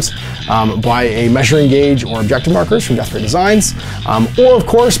Spreadshirts, buy a measuring gauge or objective markers from Death Ray Designs, or, of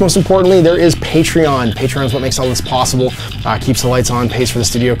course, most importantly, there is Patreon. Patreon is what makes all this possible, keeps the lights on, pays for the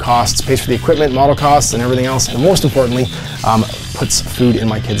studio costs, pays for the equipment, model costs, and everything else, and most importantly, puts food in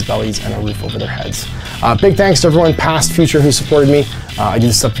my kids' bellies and a roof over their heads. Big thanks to everyone, past, future, who supported me. I do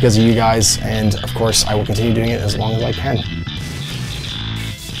this stuff because of you guys, and of course, I will continue doing it as long as I can.